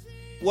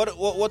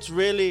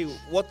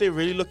 what they're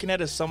really looking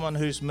at is someone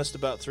who's missed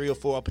about 3 or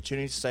 4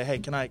 opportunities to say, hey,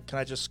 can I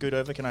just scoot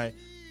over?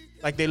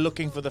 Like they're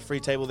looking for the free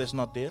table that's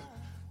not there.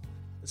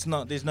 It's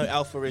not. There's no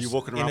alpha risk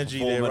energy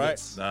there,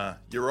 minutes. right? Nah,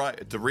 you're right.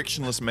 A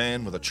directionless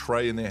man with a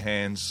tray in their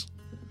hands,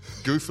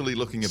 goofily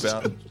looking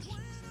about.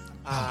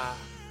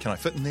 Can I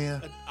fit in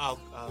there?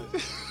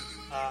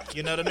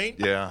 You know what I mean?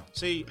 Yeah.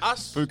 See,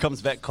 us. Food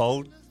comes back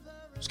cold.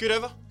 Scoot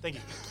over. Thank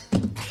you.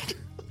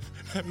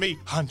 Me,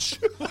 hunch.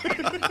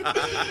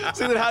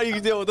 See then how you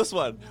can deal with this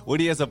one? When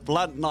he has a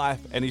blunt knife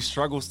and he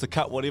struggles to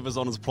cut whatever's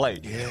on his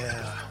plate.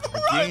 Yeah.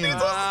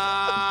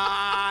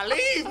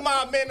 Leave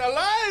my men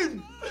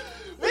alone.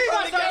 Leave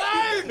us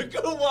alone.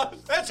 Good one.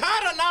 It's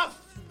hard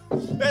enough.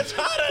 It's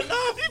hard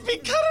enough. You've been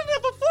cutting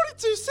it for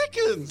 42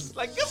 seconds.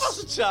 Like, give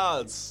us a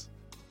chance.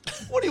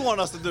 What do you want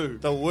us to do?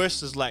 The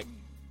worst is like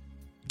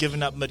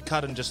giving up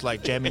mid-cut and just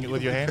like jamming it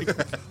with your hand.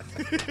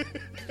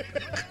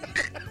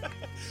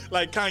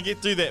 Like, can't get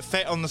through that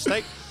fat on the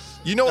steak.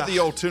 You know what the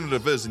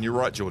alternative is, and you're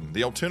right, Jordan.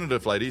 The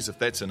alternative, ladies, if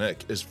that's an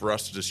ick, is for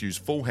us to just use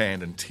full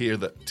hand and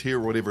tear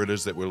whatever it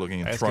is that we're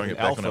looking at, throwing it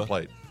back on our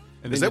plate.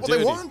 And Is that what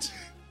they want?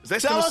 Is that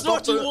Tell gonna us stop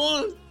what you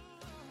want.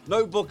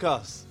 No book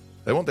us.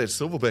 They want that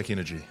silverback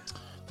energy.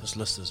 This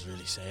list is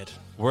really sad.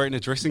 Wearing a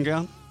dressing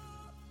gown?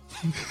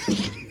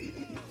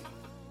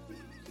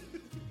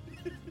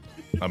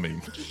 I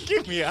mean,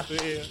 Get me out of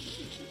here.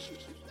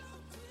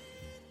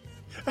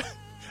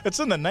 It's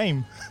in the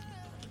name.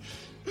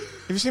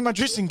 Have you seen my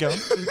dressing gown?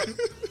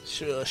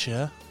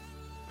 Sure.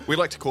 we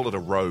like to call it a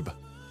robe.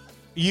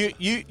 You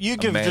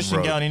give man dressing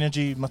robe. gown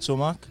energy, Matsuo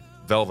Mark.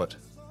 Velvet.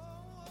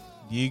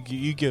 You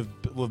give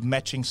with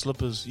matching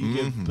slippers. You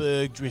give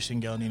big dressing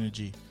gown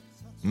energy.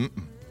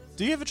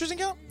 Do you have a dressing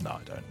gown? No,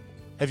 I don't.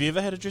 Have you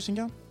ever had a dressing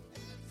gown?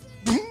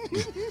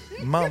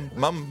 Mum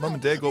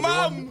and Dad got me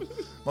one.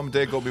 Mum and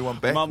Dad got me one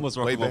back. Mum was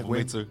way rocking one back for me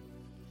when. too.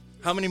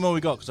 How many more we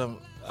got?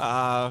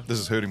 Because This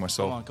is hurting my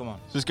soul. come on.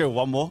 Just go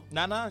one more.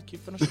 Nah, keep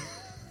finishing.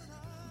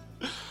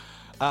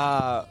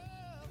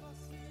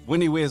 When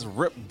he wears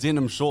ripped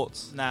denim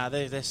shorts. Nah,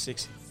 that's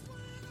sexy.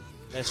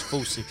 That's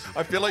full sexy.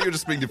 I feel like you're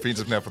just being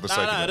defensive now for the sake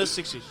No, of it is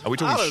sexy. Are we I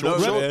talking don't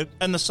know, short? man.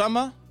 In the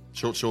summer,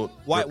 Short.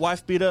 white Rip.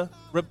 wife beater,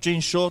 ripped jean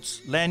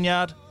shorts,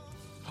 lanyard,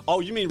 Oh,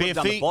 you mean Bare ripped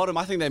down the feet. bottom?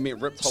 I think they meant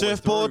ripped whole way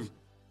surfboard, through.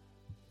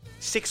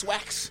 6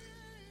 wax.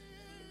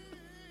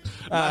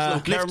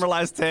 Nice little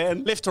caramelized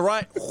tan. Left to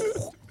right.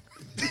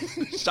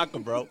 Shaka,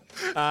 bro.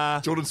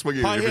 Jordan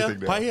swinging Pie everything here.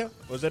 now. Pie here.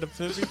 Was that a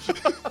Thursday?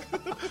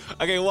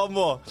 Okay, one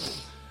more.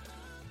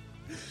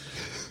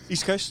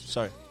 East Coast?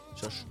 Sorry.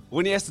 Shush.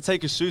 When he has to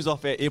take his shoes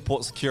off at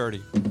airport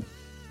security.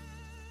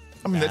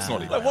 I mean, that's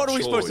not even Like, what are we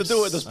our supposed to do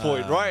at choice. this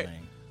point, right? man.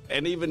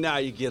 And even now,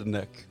 you get a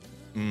nick.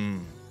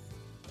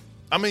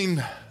 I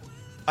mean,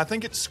 I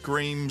think it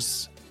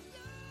screams,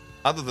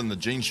 other than the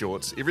jean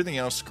shorts, everything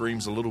else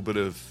screams a little bit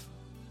of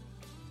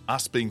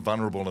us being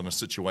vulnerable in a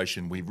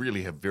situation we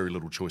really have very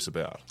little choice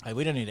about. Hey,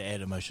 we don't need to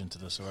add emotion to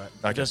this, all right?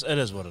 Okay. Just, it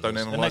is what it Don't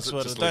is. analyse it,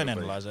 What just don't leave it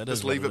be. analyse it. It Just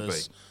is what leave it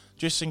is. be.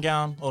 Dressing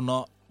gown or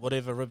not,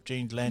 whatever, ripped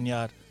jeans,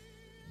 lanyard.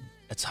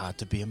 It's hard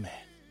to be a man.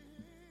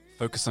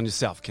 Focus on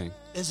yourself, King.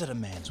 Is it a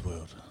man's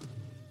world?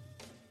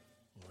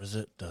 Or is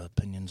it the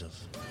opinions of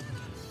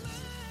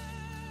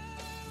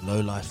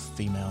low-life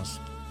females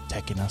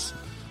attacking us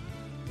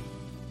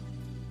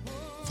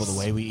for the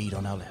way we eat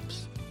on our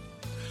laps?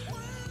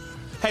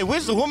 Hey,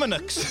 where's the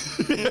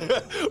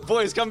womanix?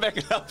 Boys, come back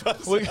and help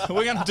us. We're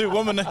going to do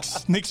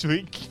womanix next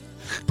week.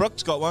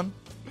 Brooke's got one.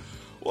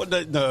 What?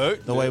 No.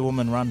 The way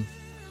women run.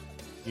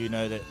 You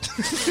know that.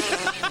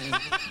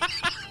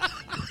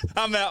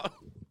 I'm out.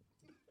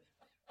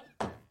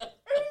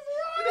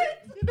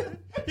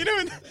 You know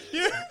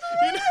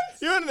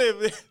when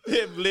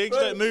their legs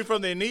don't move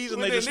from their knees and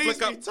When they their just knees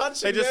flick be up.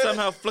 touching, They just yeah.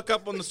 somehow flick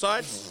up on the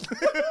sides.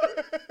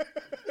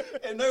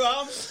 And no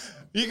arms.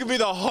 You could be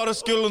the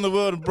hottest girl in the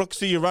world and Brooke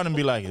see you run and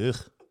be like, ugh,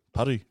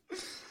 putty.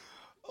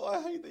 Oh,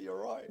 I hate that you're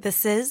right.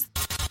 This is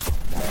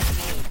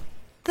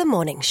The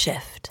Morning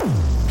Shift.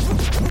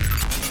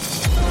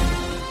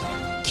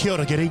 Kia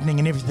ora, good evening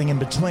and everything in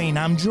between.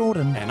 I'm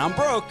Jordan. And I'm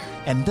broke.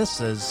 And this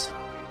is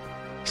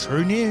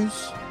True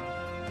News.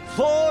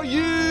 For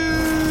you.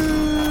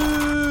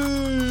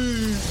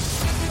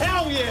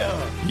 Hell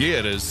yeah. Yeah,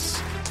 it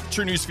is.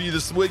 True news for you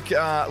this week.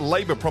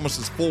 Labour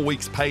promises 4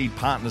 weeks paid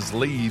partners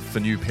leave for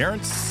new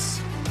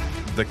parents.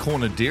 The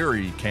Corner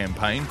Dairy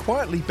campaign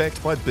quietly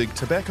backed by big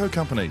tobacco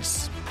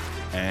companies.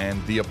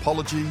 And the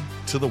apology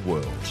to the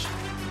world.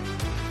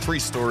 3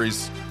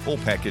 stories, all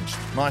packaged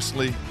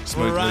nicely,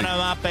 smoothly. Run 'em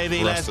up, baby.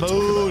 for Let's us to talk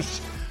about. push.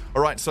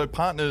 All right, so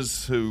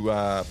partners who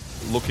are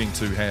looking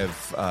to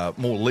have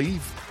more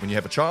leave when you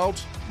have a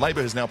child,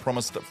 Labour has now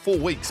promised 4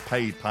 weeks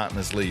paid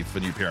partners leave for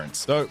new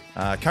parents. Dope.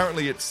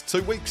 Currently it's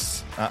 2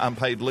 weeks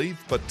unpaid leave,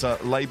 but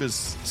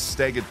Labour's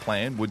staggered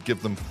plan would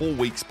give them 4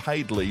 weeks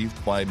paid leave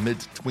by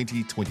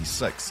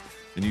mid-2026.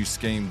 The new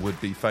scheme would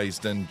be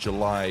phased in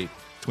July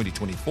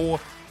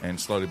 2024 and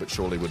slowly but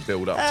surely would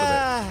build up to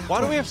that.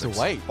 Why do we have to 26.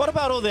 wait? What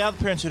about all the other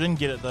parents who didn't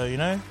get it, though, you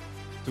know?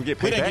 To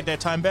get We paid don't back? get that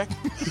time back.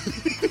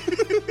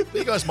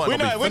 You guys might We're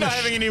not be not finished.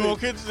 having any more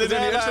kids. Is there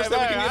any interest that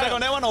we can get back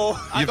on that one? Or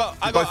You've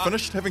both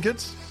finished having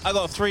kids? I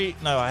got 3.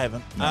 No, I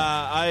haven't.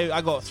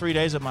 I got 3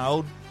 days at my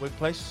old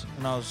workplace,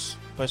 and I was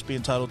supposed to be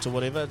entitled to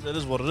whatever. It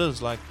is what it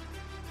is. Like,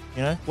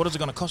 you know, what is it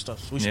going to cost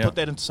us? We should put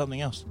that into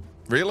something else.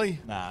 Really?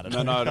 Nah, I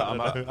don't No, know.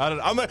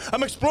 no,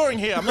 I'm exploring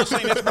here. I'm not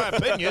saying that's my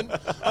opinion.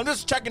 I'm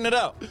just checking it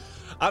out.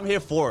 I'm here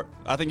for it.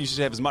 I think you should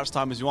have as much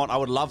time as you want. I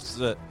would love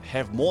to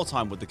have more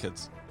time with the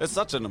kids. It's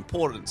such an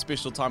important,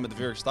 special time at the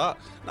very start.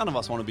 None of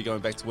us want to be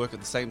going back to work at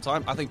the same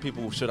time. I think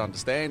people should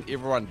understand.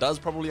 Everyone does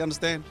probably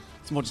understand.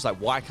 It's more just like,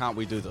 why can't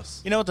we do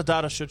this? You know what the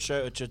data should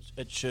show?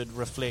 It should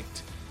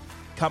reflect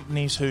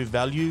companies who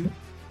value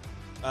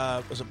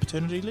is it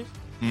paternity leave?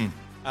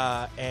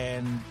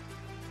 And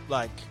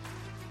like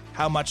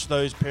how much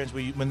those parents,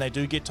 when they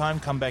do get time,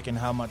 come back and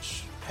how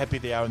much happy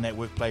they are in that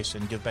workplace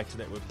and give back to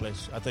that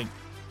workplace.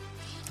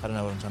 I don't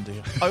know what I'm trying to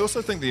do here. I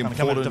also think the Trying to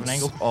come at a importance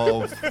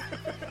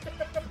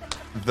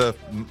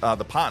different of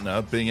the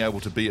partner being able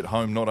to be at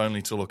home not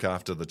only to look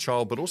after the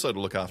child but also to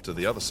look after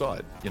the other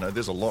side. You know,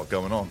 there's a lot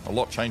going on. A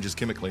lot changes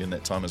chemically in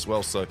that time as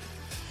well. So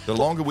the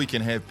longer we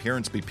can have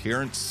parents be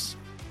parents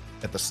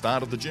at the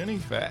start of the journey,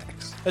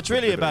 Facts. It's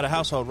really about a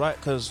household, right?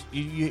 Because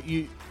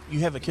you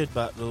have a kid,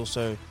 but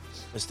also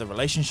it's the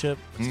relationship,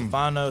 it's the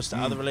whānau, it's the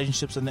other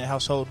relationships in that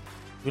household.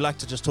 We like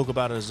to just talk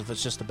about it as if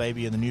it's just the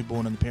baby and the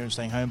newborn and the parents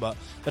staying home, but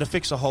it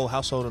affects the whole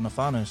household and the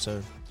whānau,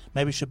 so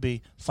maybe it should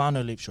be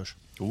whānau leap shush.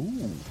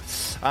 Ooh.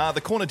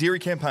 The Corner Dairy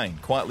campaign,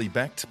 quietly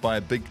backed by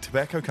a big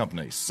tobacco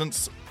company.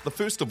 Since the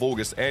 1st of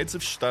August, ads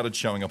have started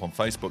showing up on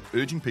Facebook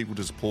urging people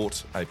to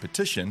support a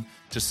petition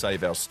to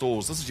save our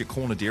stores. This is your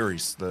corner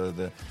dairies,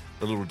 the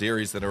little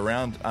dairies that are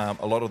around.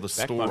 A lot of the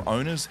store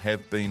owners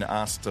have been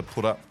asked to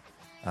put up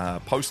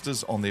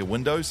posters on their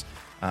windows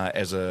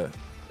as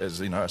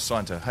you know, a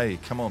sign to, hey,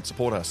 come on,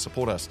 support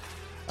us.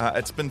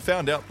 It's been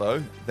found out,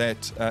 though,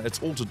 that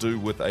it's all to do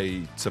with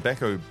a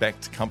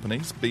tobacco-backed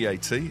companies,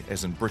 BAT,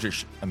 as in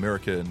British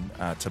American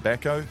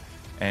Tobacco,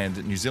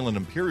 and New Zealand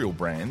Imperial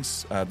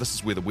brands. This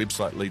is where the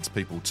website leads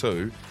people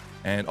to,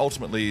 and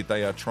ultimately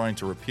they are trying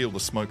to repeal the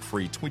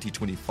Smoke-Free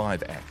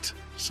 2025 Act.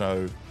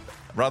 So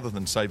rather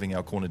than saving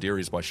our corner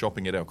dairies by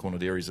shopping at our corner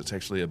dairies, it's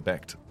actually a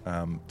backed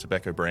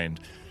tobacco brand,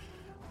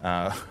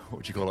 what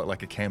would you call it,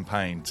 like a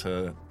campaign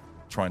to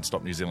try and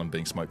stop New Zealand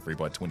being smoke-free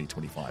by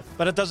 2025.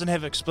 But it doesn't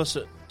have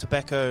explicit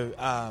tobacco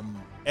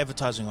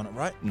advertising on it,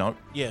 right? No.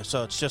 Yeah,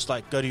 so it's just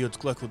like go to your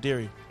local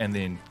dairy. And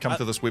then come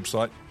to this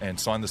website and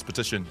sign this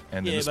petition,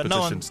 and then this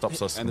petition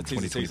stops us from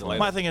 2025.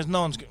 My thing is,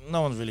 no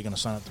one's really going to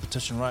sign up the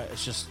petition, right?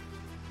 It's just,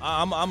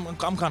 I'm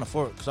kind of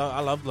for it because I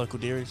love local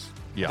dairies.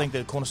 Yeah. I think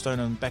they're the cornerstone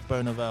and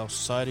backbone of our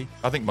society.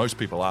 I think most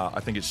people are. I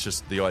think it's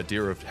just the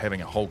idea of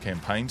having a whole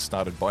campaign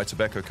started by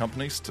tobacco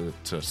companies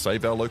to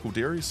save our local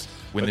dairies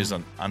when there's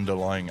an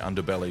underlying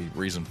underbelly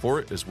reason for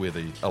it is where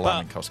the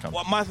alarming cost comes.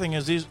 What my thing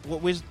is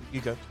where's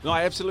you go? No,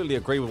 I absolutely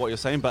agree with what you're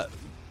saying, but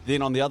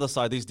then on the other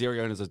side, these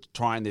dairy owners are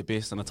trying their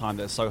best in a time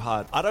that's so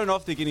hard. I don't know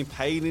if they're getting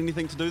paid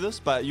anything to do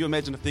this, but you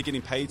imagine if they're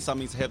getting paid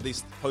something to have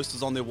these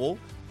posters on their wall.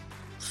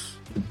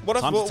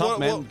 Time's tough,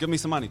 man. Give me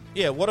some money.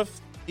 Yeah, what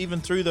if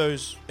even through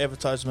those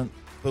advertisement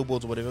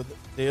billboards or whatever,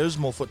 there is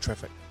more foot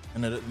traffic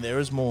and there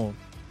is more,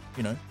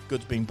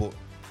 goods being bought.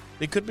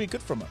 There could be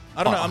good from it.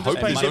 I don't know. I'm just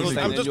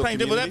playing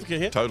devil's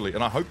advocate here. Totally,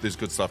 and I hope there's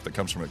good stuff that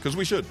comes from it because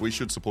we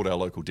should support our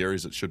local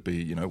dairies. It should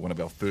be one of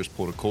our first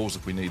port of calls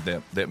if we need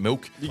that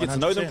milk. You get to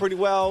know them pretty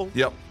well.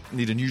 Yep.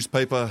 Need a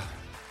newspaper.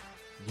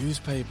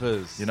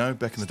 Newspapers.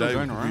 Back in the day,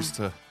 we used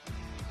to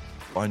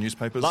buy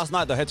newspapers. Last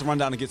night, though, I had to run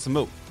down and get some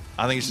milk.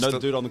 I think it's just the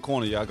dude on the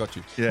corner. Yeah, I got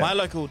you. Yeah. My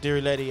local dairy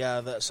lady,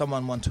 that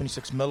someone won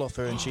 26 mil off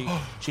her, and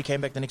she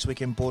came back the next week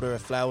and bought her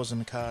flowers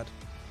and a card.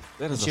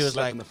 That is she a was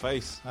slap like, in the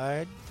face.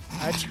 I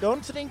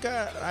don't think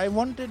I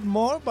wanted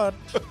more, but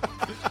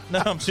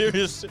no, I'm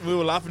serious. We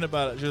were laughing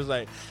about it. She was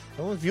like,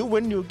 "Oh, if you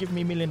win, you'll give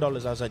me $1 million." I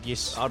was like,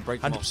 "Yes, I'd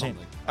break them 100%."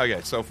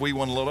 Okay, so if we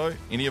won Lotto,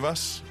 any of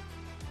us,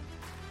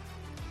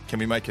 can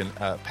we make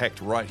a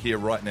pact right here,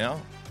 right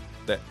now?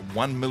 That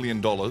 $1 million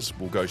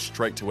will go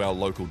straight to our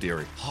local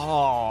dairy.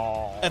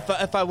 Oh.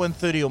 If I win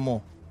 30 or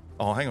more.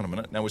 Oh, hang on a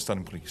minute. Now we're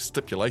starting putting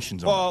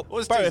stipulations on it.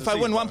 Bro, if I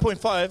win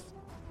 1.5,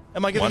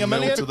 am I giving $1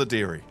 million? to the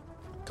dairy.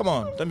 Come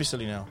on, don't be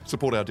silly now.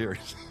 Support our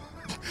dairies.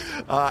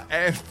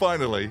 And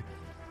finally,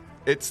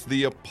 it's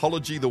the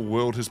apology the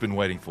world has been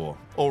waiting for.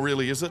 Or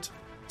really, is it?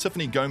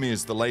 Tiffany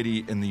Gomez, the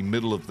lady in the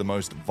middle of the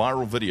most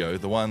viral video,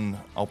 the one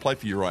I'll play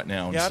for you right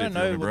now. And Yeah, I see don't if you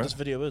know remember what it. this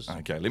video is.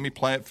 Okay, let me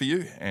play it for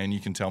you, and you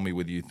can tell me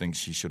whether you think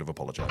she should have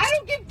apologized. I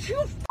don't give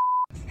two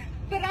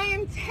but I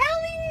am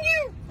telling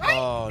you right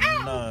Oh,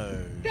 now,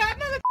 no. that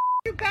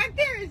motherfucker back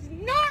there is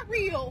not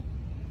real.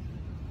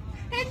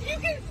 And you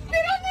can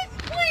sit on this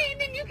plane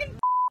and you can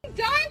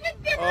die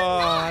with them or Oh,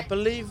 not. I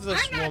believe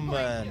this I'm not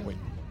woman. going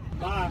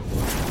to.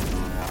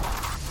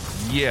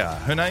 Yeah,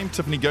 her name,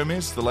 Tiffany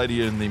Gomez, the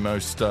lady in the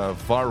most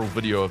viral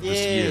video of this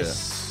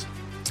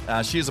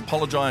year. She has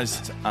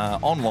apologized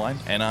online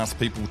and asked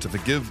people to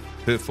forgive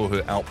her for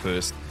her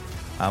outburst.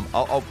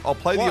 I'll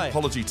play Why? the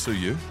apology to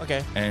you.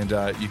 Okay. And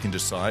you can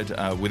decide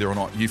whether or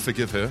not you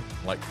forgive her,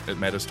 like it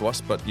matters to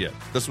us. But yeah,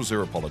 this was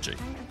her apology.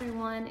 Hi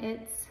everyone,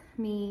 it's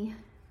me,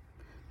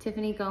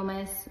 Tiffany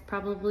Gomez,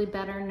 probably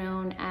better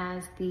known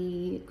as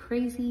the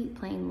Crazy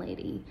Plane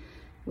Lady,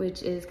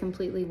 which is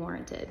completely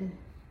warranted.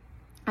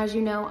 As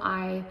you know,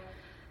 I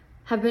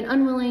have been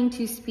unwilling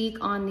to speak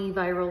on the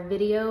viral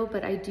video,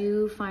 but I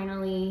do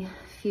finally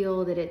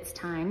feel that it's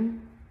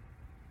time.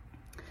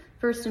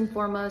 First and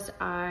foremost,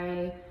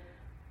 I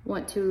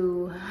want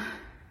to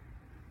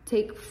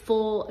take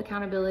full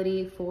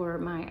accountability for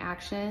my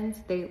actions.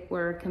 They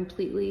were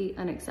completely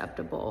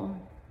unacceptable.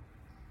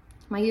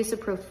 My use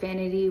of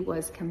profanity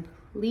was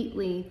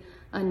completely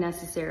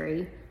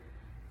unnecessary,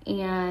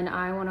 and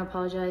I want to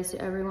apologize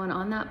to everyone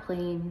on that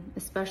plane,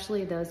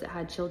 especially those that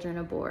had children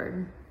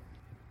aboard.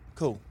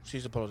 Cool.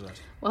 She's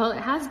apologized. Well,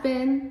 it has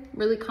been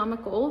really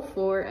comical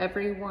for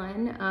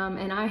everyone,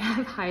 and I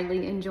have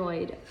highly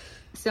enjoyed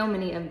so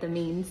many of the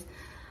memes.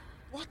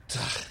 What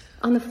the?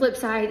 On the flip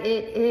side,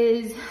 it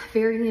is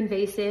very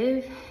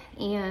invasive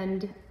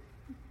and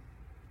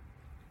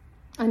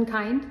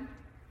unkind.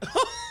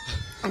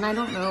 And I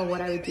don't know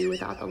what I would do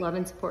without the love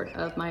and support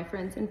of my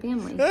friends and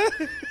family.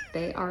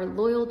 They are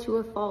loyal to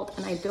a fault,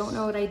 and I don't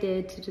know what I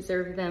did to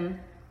deserve them.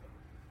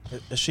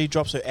 If she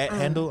drops her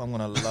handle, I'm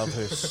going to love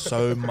her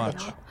so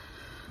much.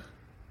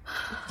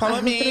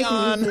 Follow me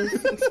on. Use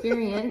this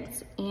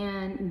experience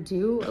and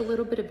do a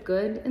little bit of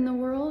good in the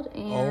world,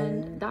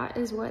 and that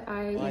is what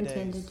I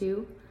intend to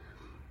do.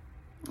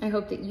 I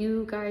hope that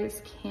you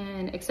guys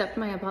can accept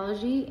my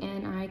apology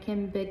and I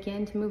can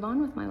begin to move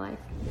on with my life.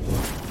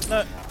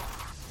 No,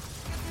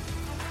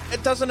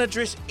 it doesn't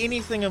address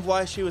anything of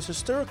why she was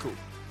hysterical.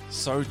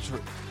 So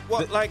true.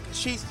 What, like,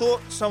 she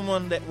thought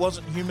someone that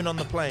wasn't human on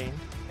the plane,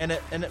 and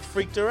it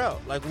freaked her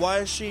out. Like, why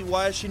is she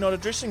not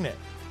addressing that?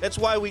 That's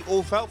why we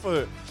all felt for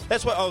her.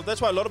 That's why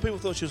a lot of people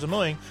thought she was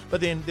annoying.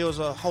 But then there was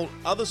a whole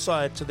other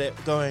side to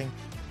that going,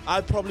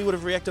 I probably would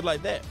have reacted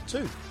like that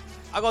too.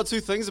 I got two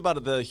things about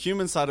it. The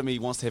human side of me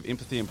wants to have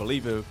empathy and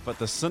believe her, but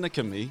the cynic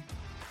in me,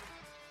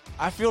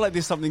 I feel like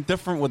there's something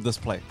different with this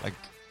play. Like,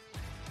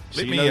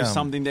 she knows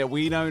something that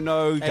we don't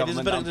know.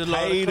 Government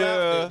paid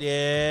her.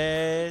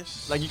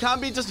 Yes. Like, you can't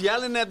be just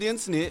yelling at the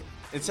internet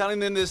and telling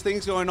them there's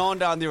things going on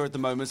down there at the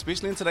moment,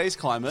 especially in today's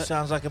climate.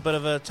 Sounds like a bit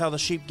of a tell the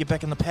sheep get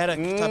back in the paddock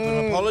type of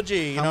an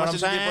apology. You know what I'm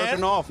saying? Get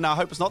broken off? Now, I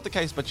hope it's not the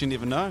case, but you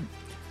never know.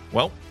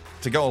 Well,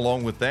 to go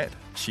along with that,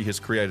 she has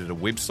created a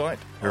website,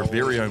 her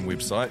very own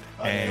website,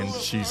 and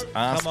she's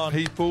asked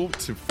people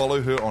to follow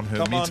her on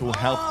her mental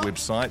health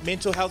website.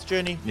 Mental health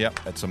journey. Yep,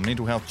 it's a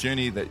mental health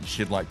journey that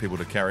she'd like people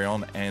to carry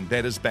on, and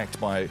that is backed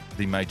by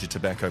the major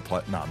tobacco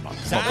player. No, I'm not.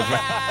 It's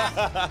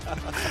not.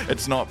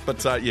 It's not,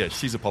 but yeah,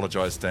 she's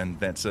apologised, and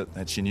that's it.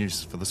 That's your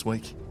news for this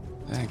week.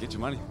 Yeah, get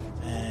your money.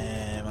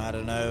 I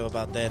don't know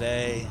about that,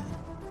 eh?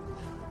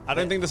 I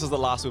don't think this is the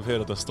last we've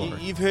heard of this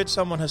story. You've heard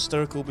someone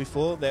hysterical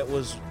before. That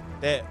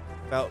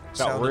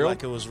sounded real?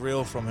 like it was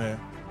real from her.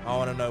 I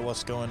want to know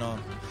what's going on.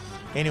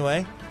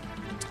 Anyway,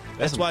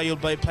 that's why you'll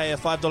pay a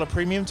 $5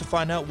 premium to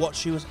find out what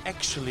she was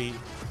actually.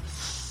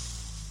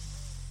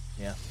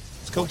 Yeah,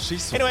 it's cool.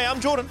 Anyway,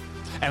 I'm Jordan.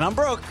 And I'm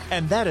Brooke.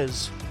 And that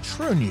is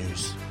True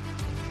News.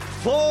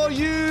 For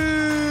you!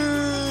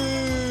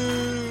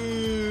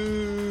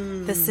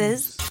 This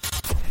is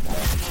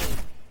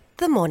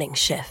The Morning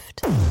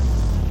Shift.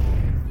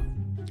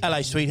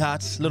 Hello,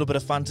 sweethearts. A little bit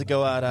of fun to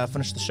go out,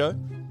 finish the show.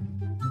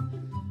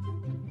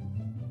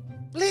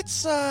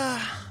 Let's,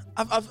 I've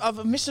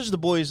messaged the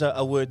boys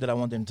a word that I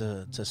want them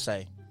to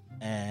say.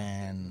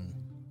 And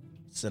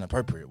it's an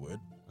appropriate word,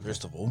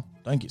 first of all.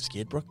 Don't get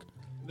scared, Brooke.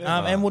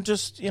 And we'll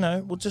just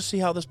see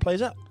how this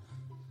plays out.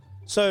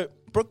 So,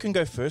 Brooke can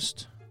go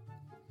first.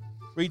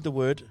 Read the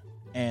word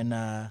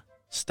and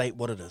state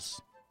what it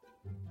is.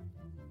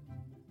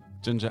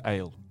 Ginger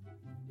ale.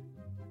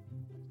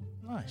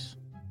 Nice.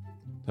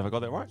 Have I got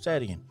that right? Say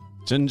it again.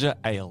 Ginger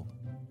ale.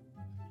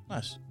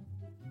 Nice.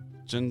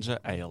 Ginger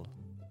ale.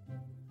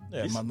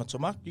 Yeah, yes.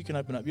 Mark, you can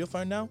open up your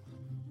phone now.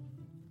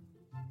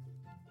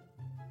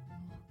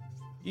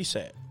 You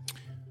say it.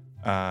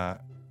 I've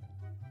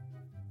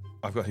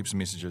got heaps of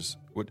messages.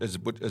 What is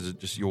it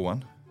just your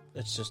one?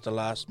 It's just the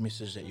last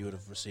message that you would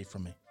have received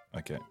from me.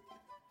 Okay.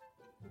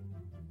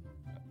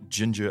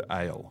 Ginger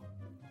ale.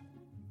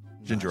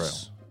 Ginger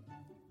nice. Ale.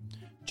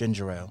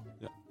 Ginger ale.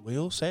 Yeah. We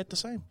all say it the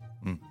same.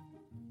 Mm.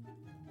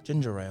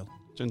 Ginger ale.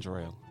 Ginger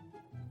ale.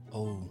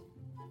 Oh.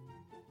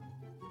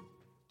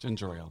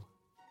 Ginger ale.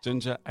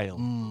 Ginger ale.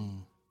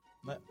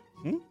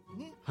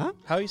 Huh?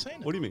 How are you saying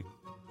it? What do you mean?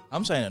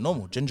 I'm saying it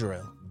normal. Ginger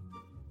ale.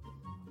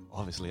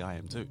 Obviously, I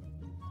am too.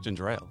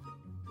 Ginger ale.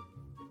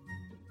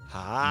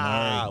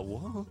 No.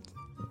 What?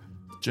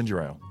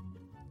 Ginger ale.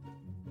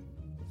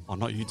 Oh,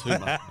 not you too,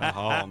 Mark.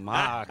 Oh,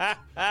 Mark.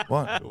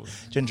 What?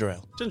 Ginger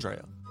ale. Ginger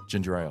ale.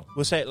 Ginger ale.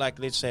 We'll say it like,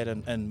 let's say it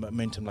in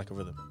momentum like a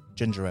rhythm.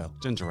 Ginger ale.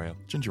 Ginger ale.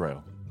 Ginger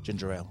ale.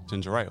 Ginger ale.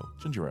 Ginger ale.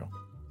 Ginger ale.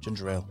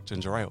 Ginger ale.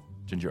 Ginger ale.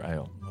 Ginger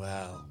ale.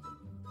 Wow.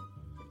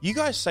 You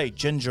guys say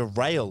ginger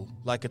rail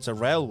like it's a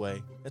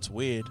railway. That's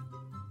weird.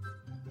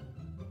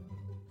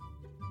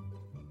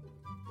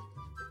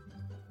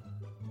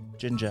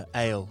 Ginger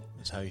ale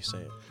is how you say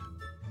it.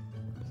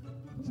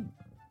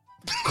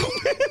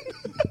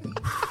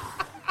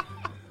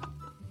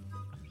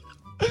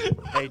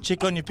 Hey,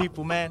 check on your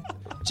people, man.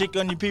 Check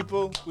on your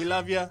people. We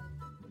love ya.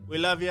 We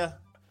love ya.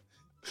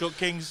 Short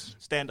Kings,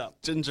 stand up.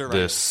 Ginger ale.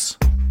 This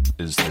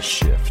is The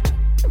Shift.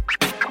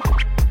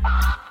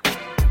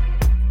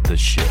 The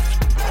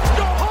Shift.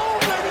 Go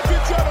home, ladies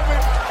and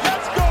gentlemen.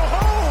 Let's go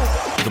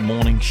home. The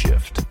Morning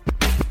Shift.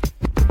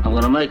 I'm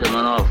gonna make him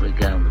an offer he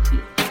can't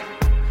refuse.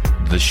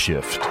 The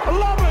Shift. I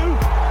love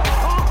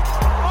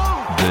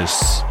you.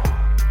 This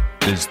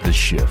is The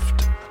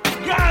Shift.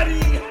 Got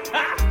it.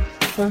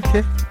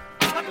 Okay.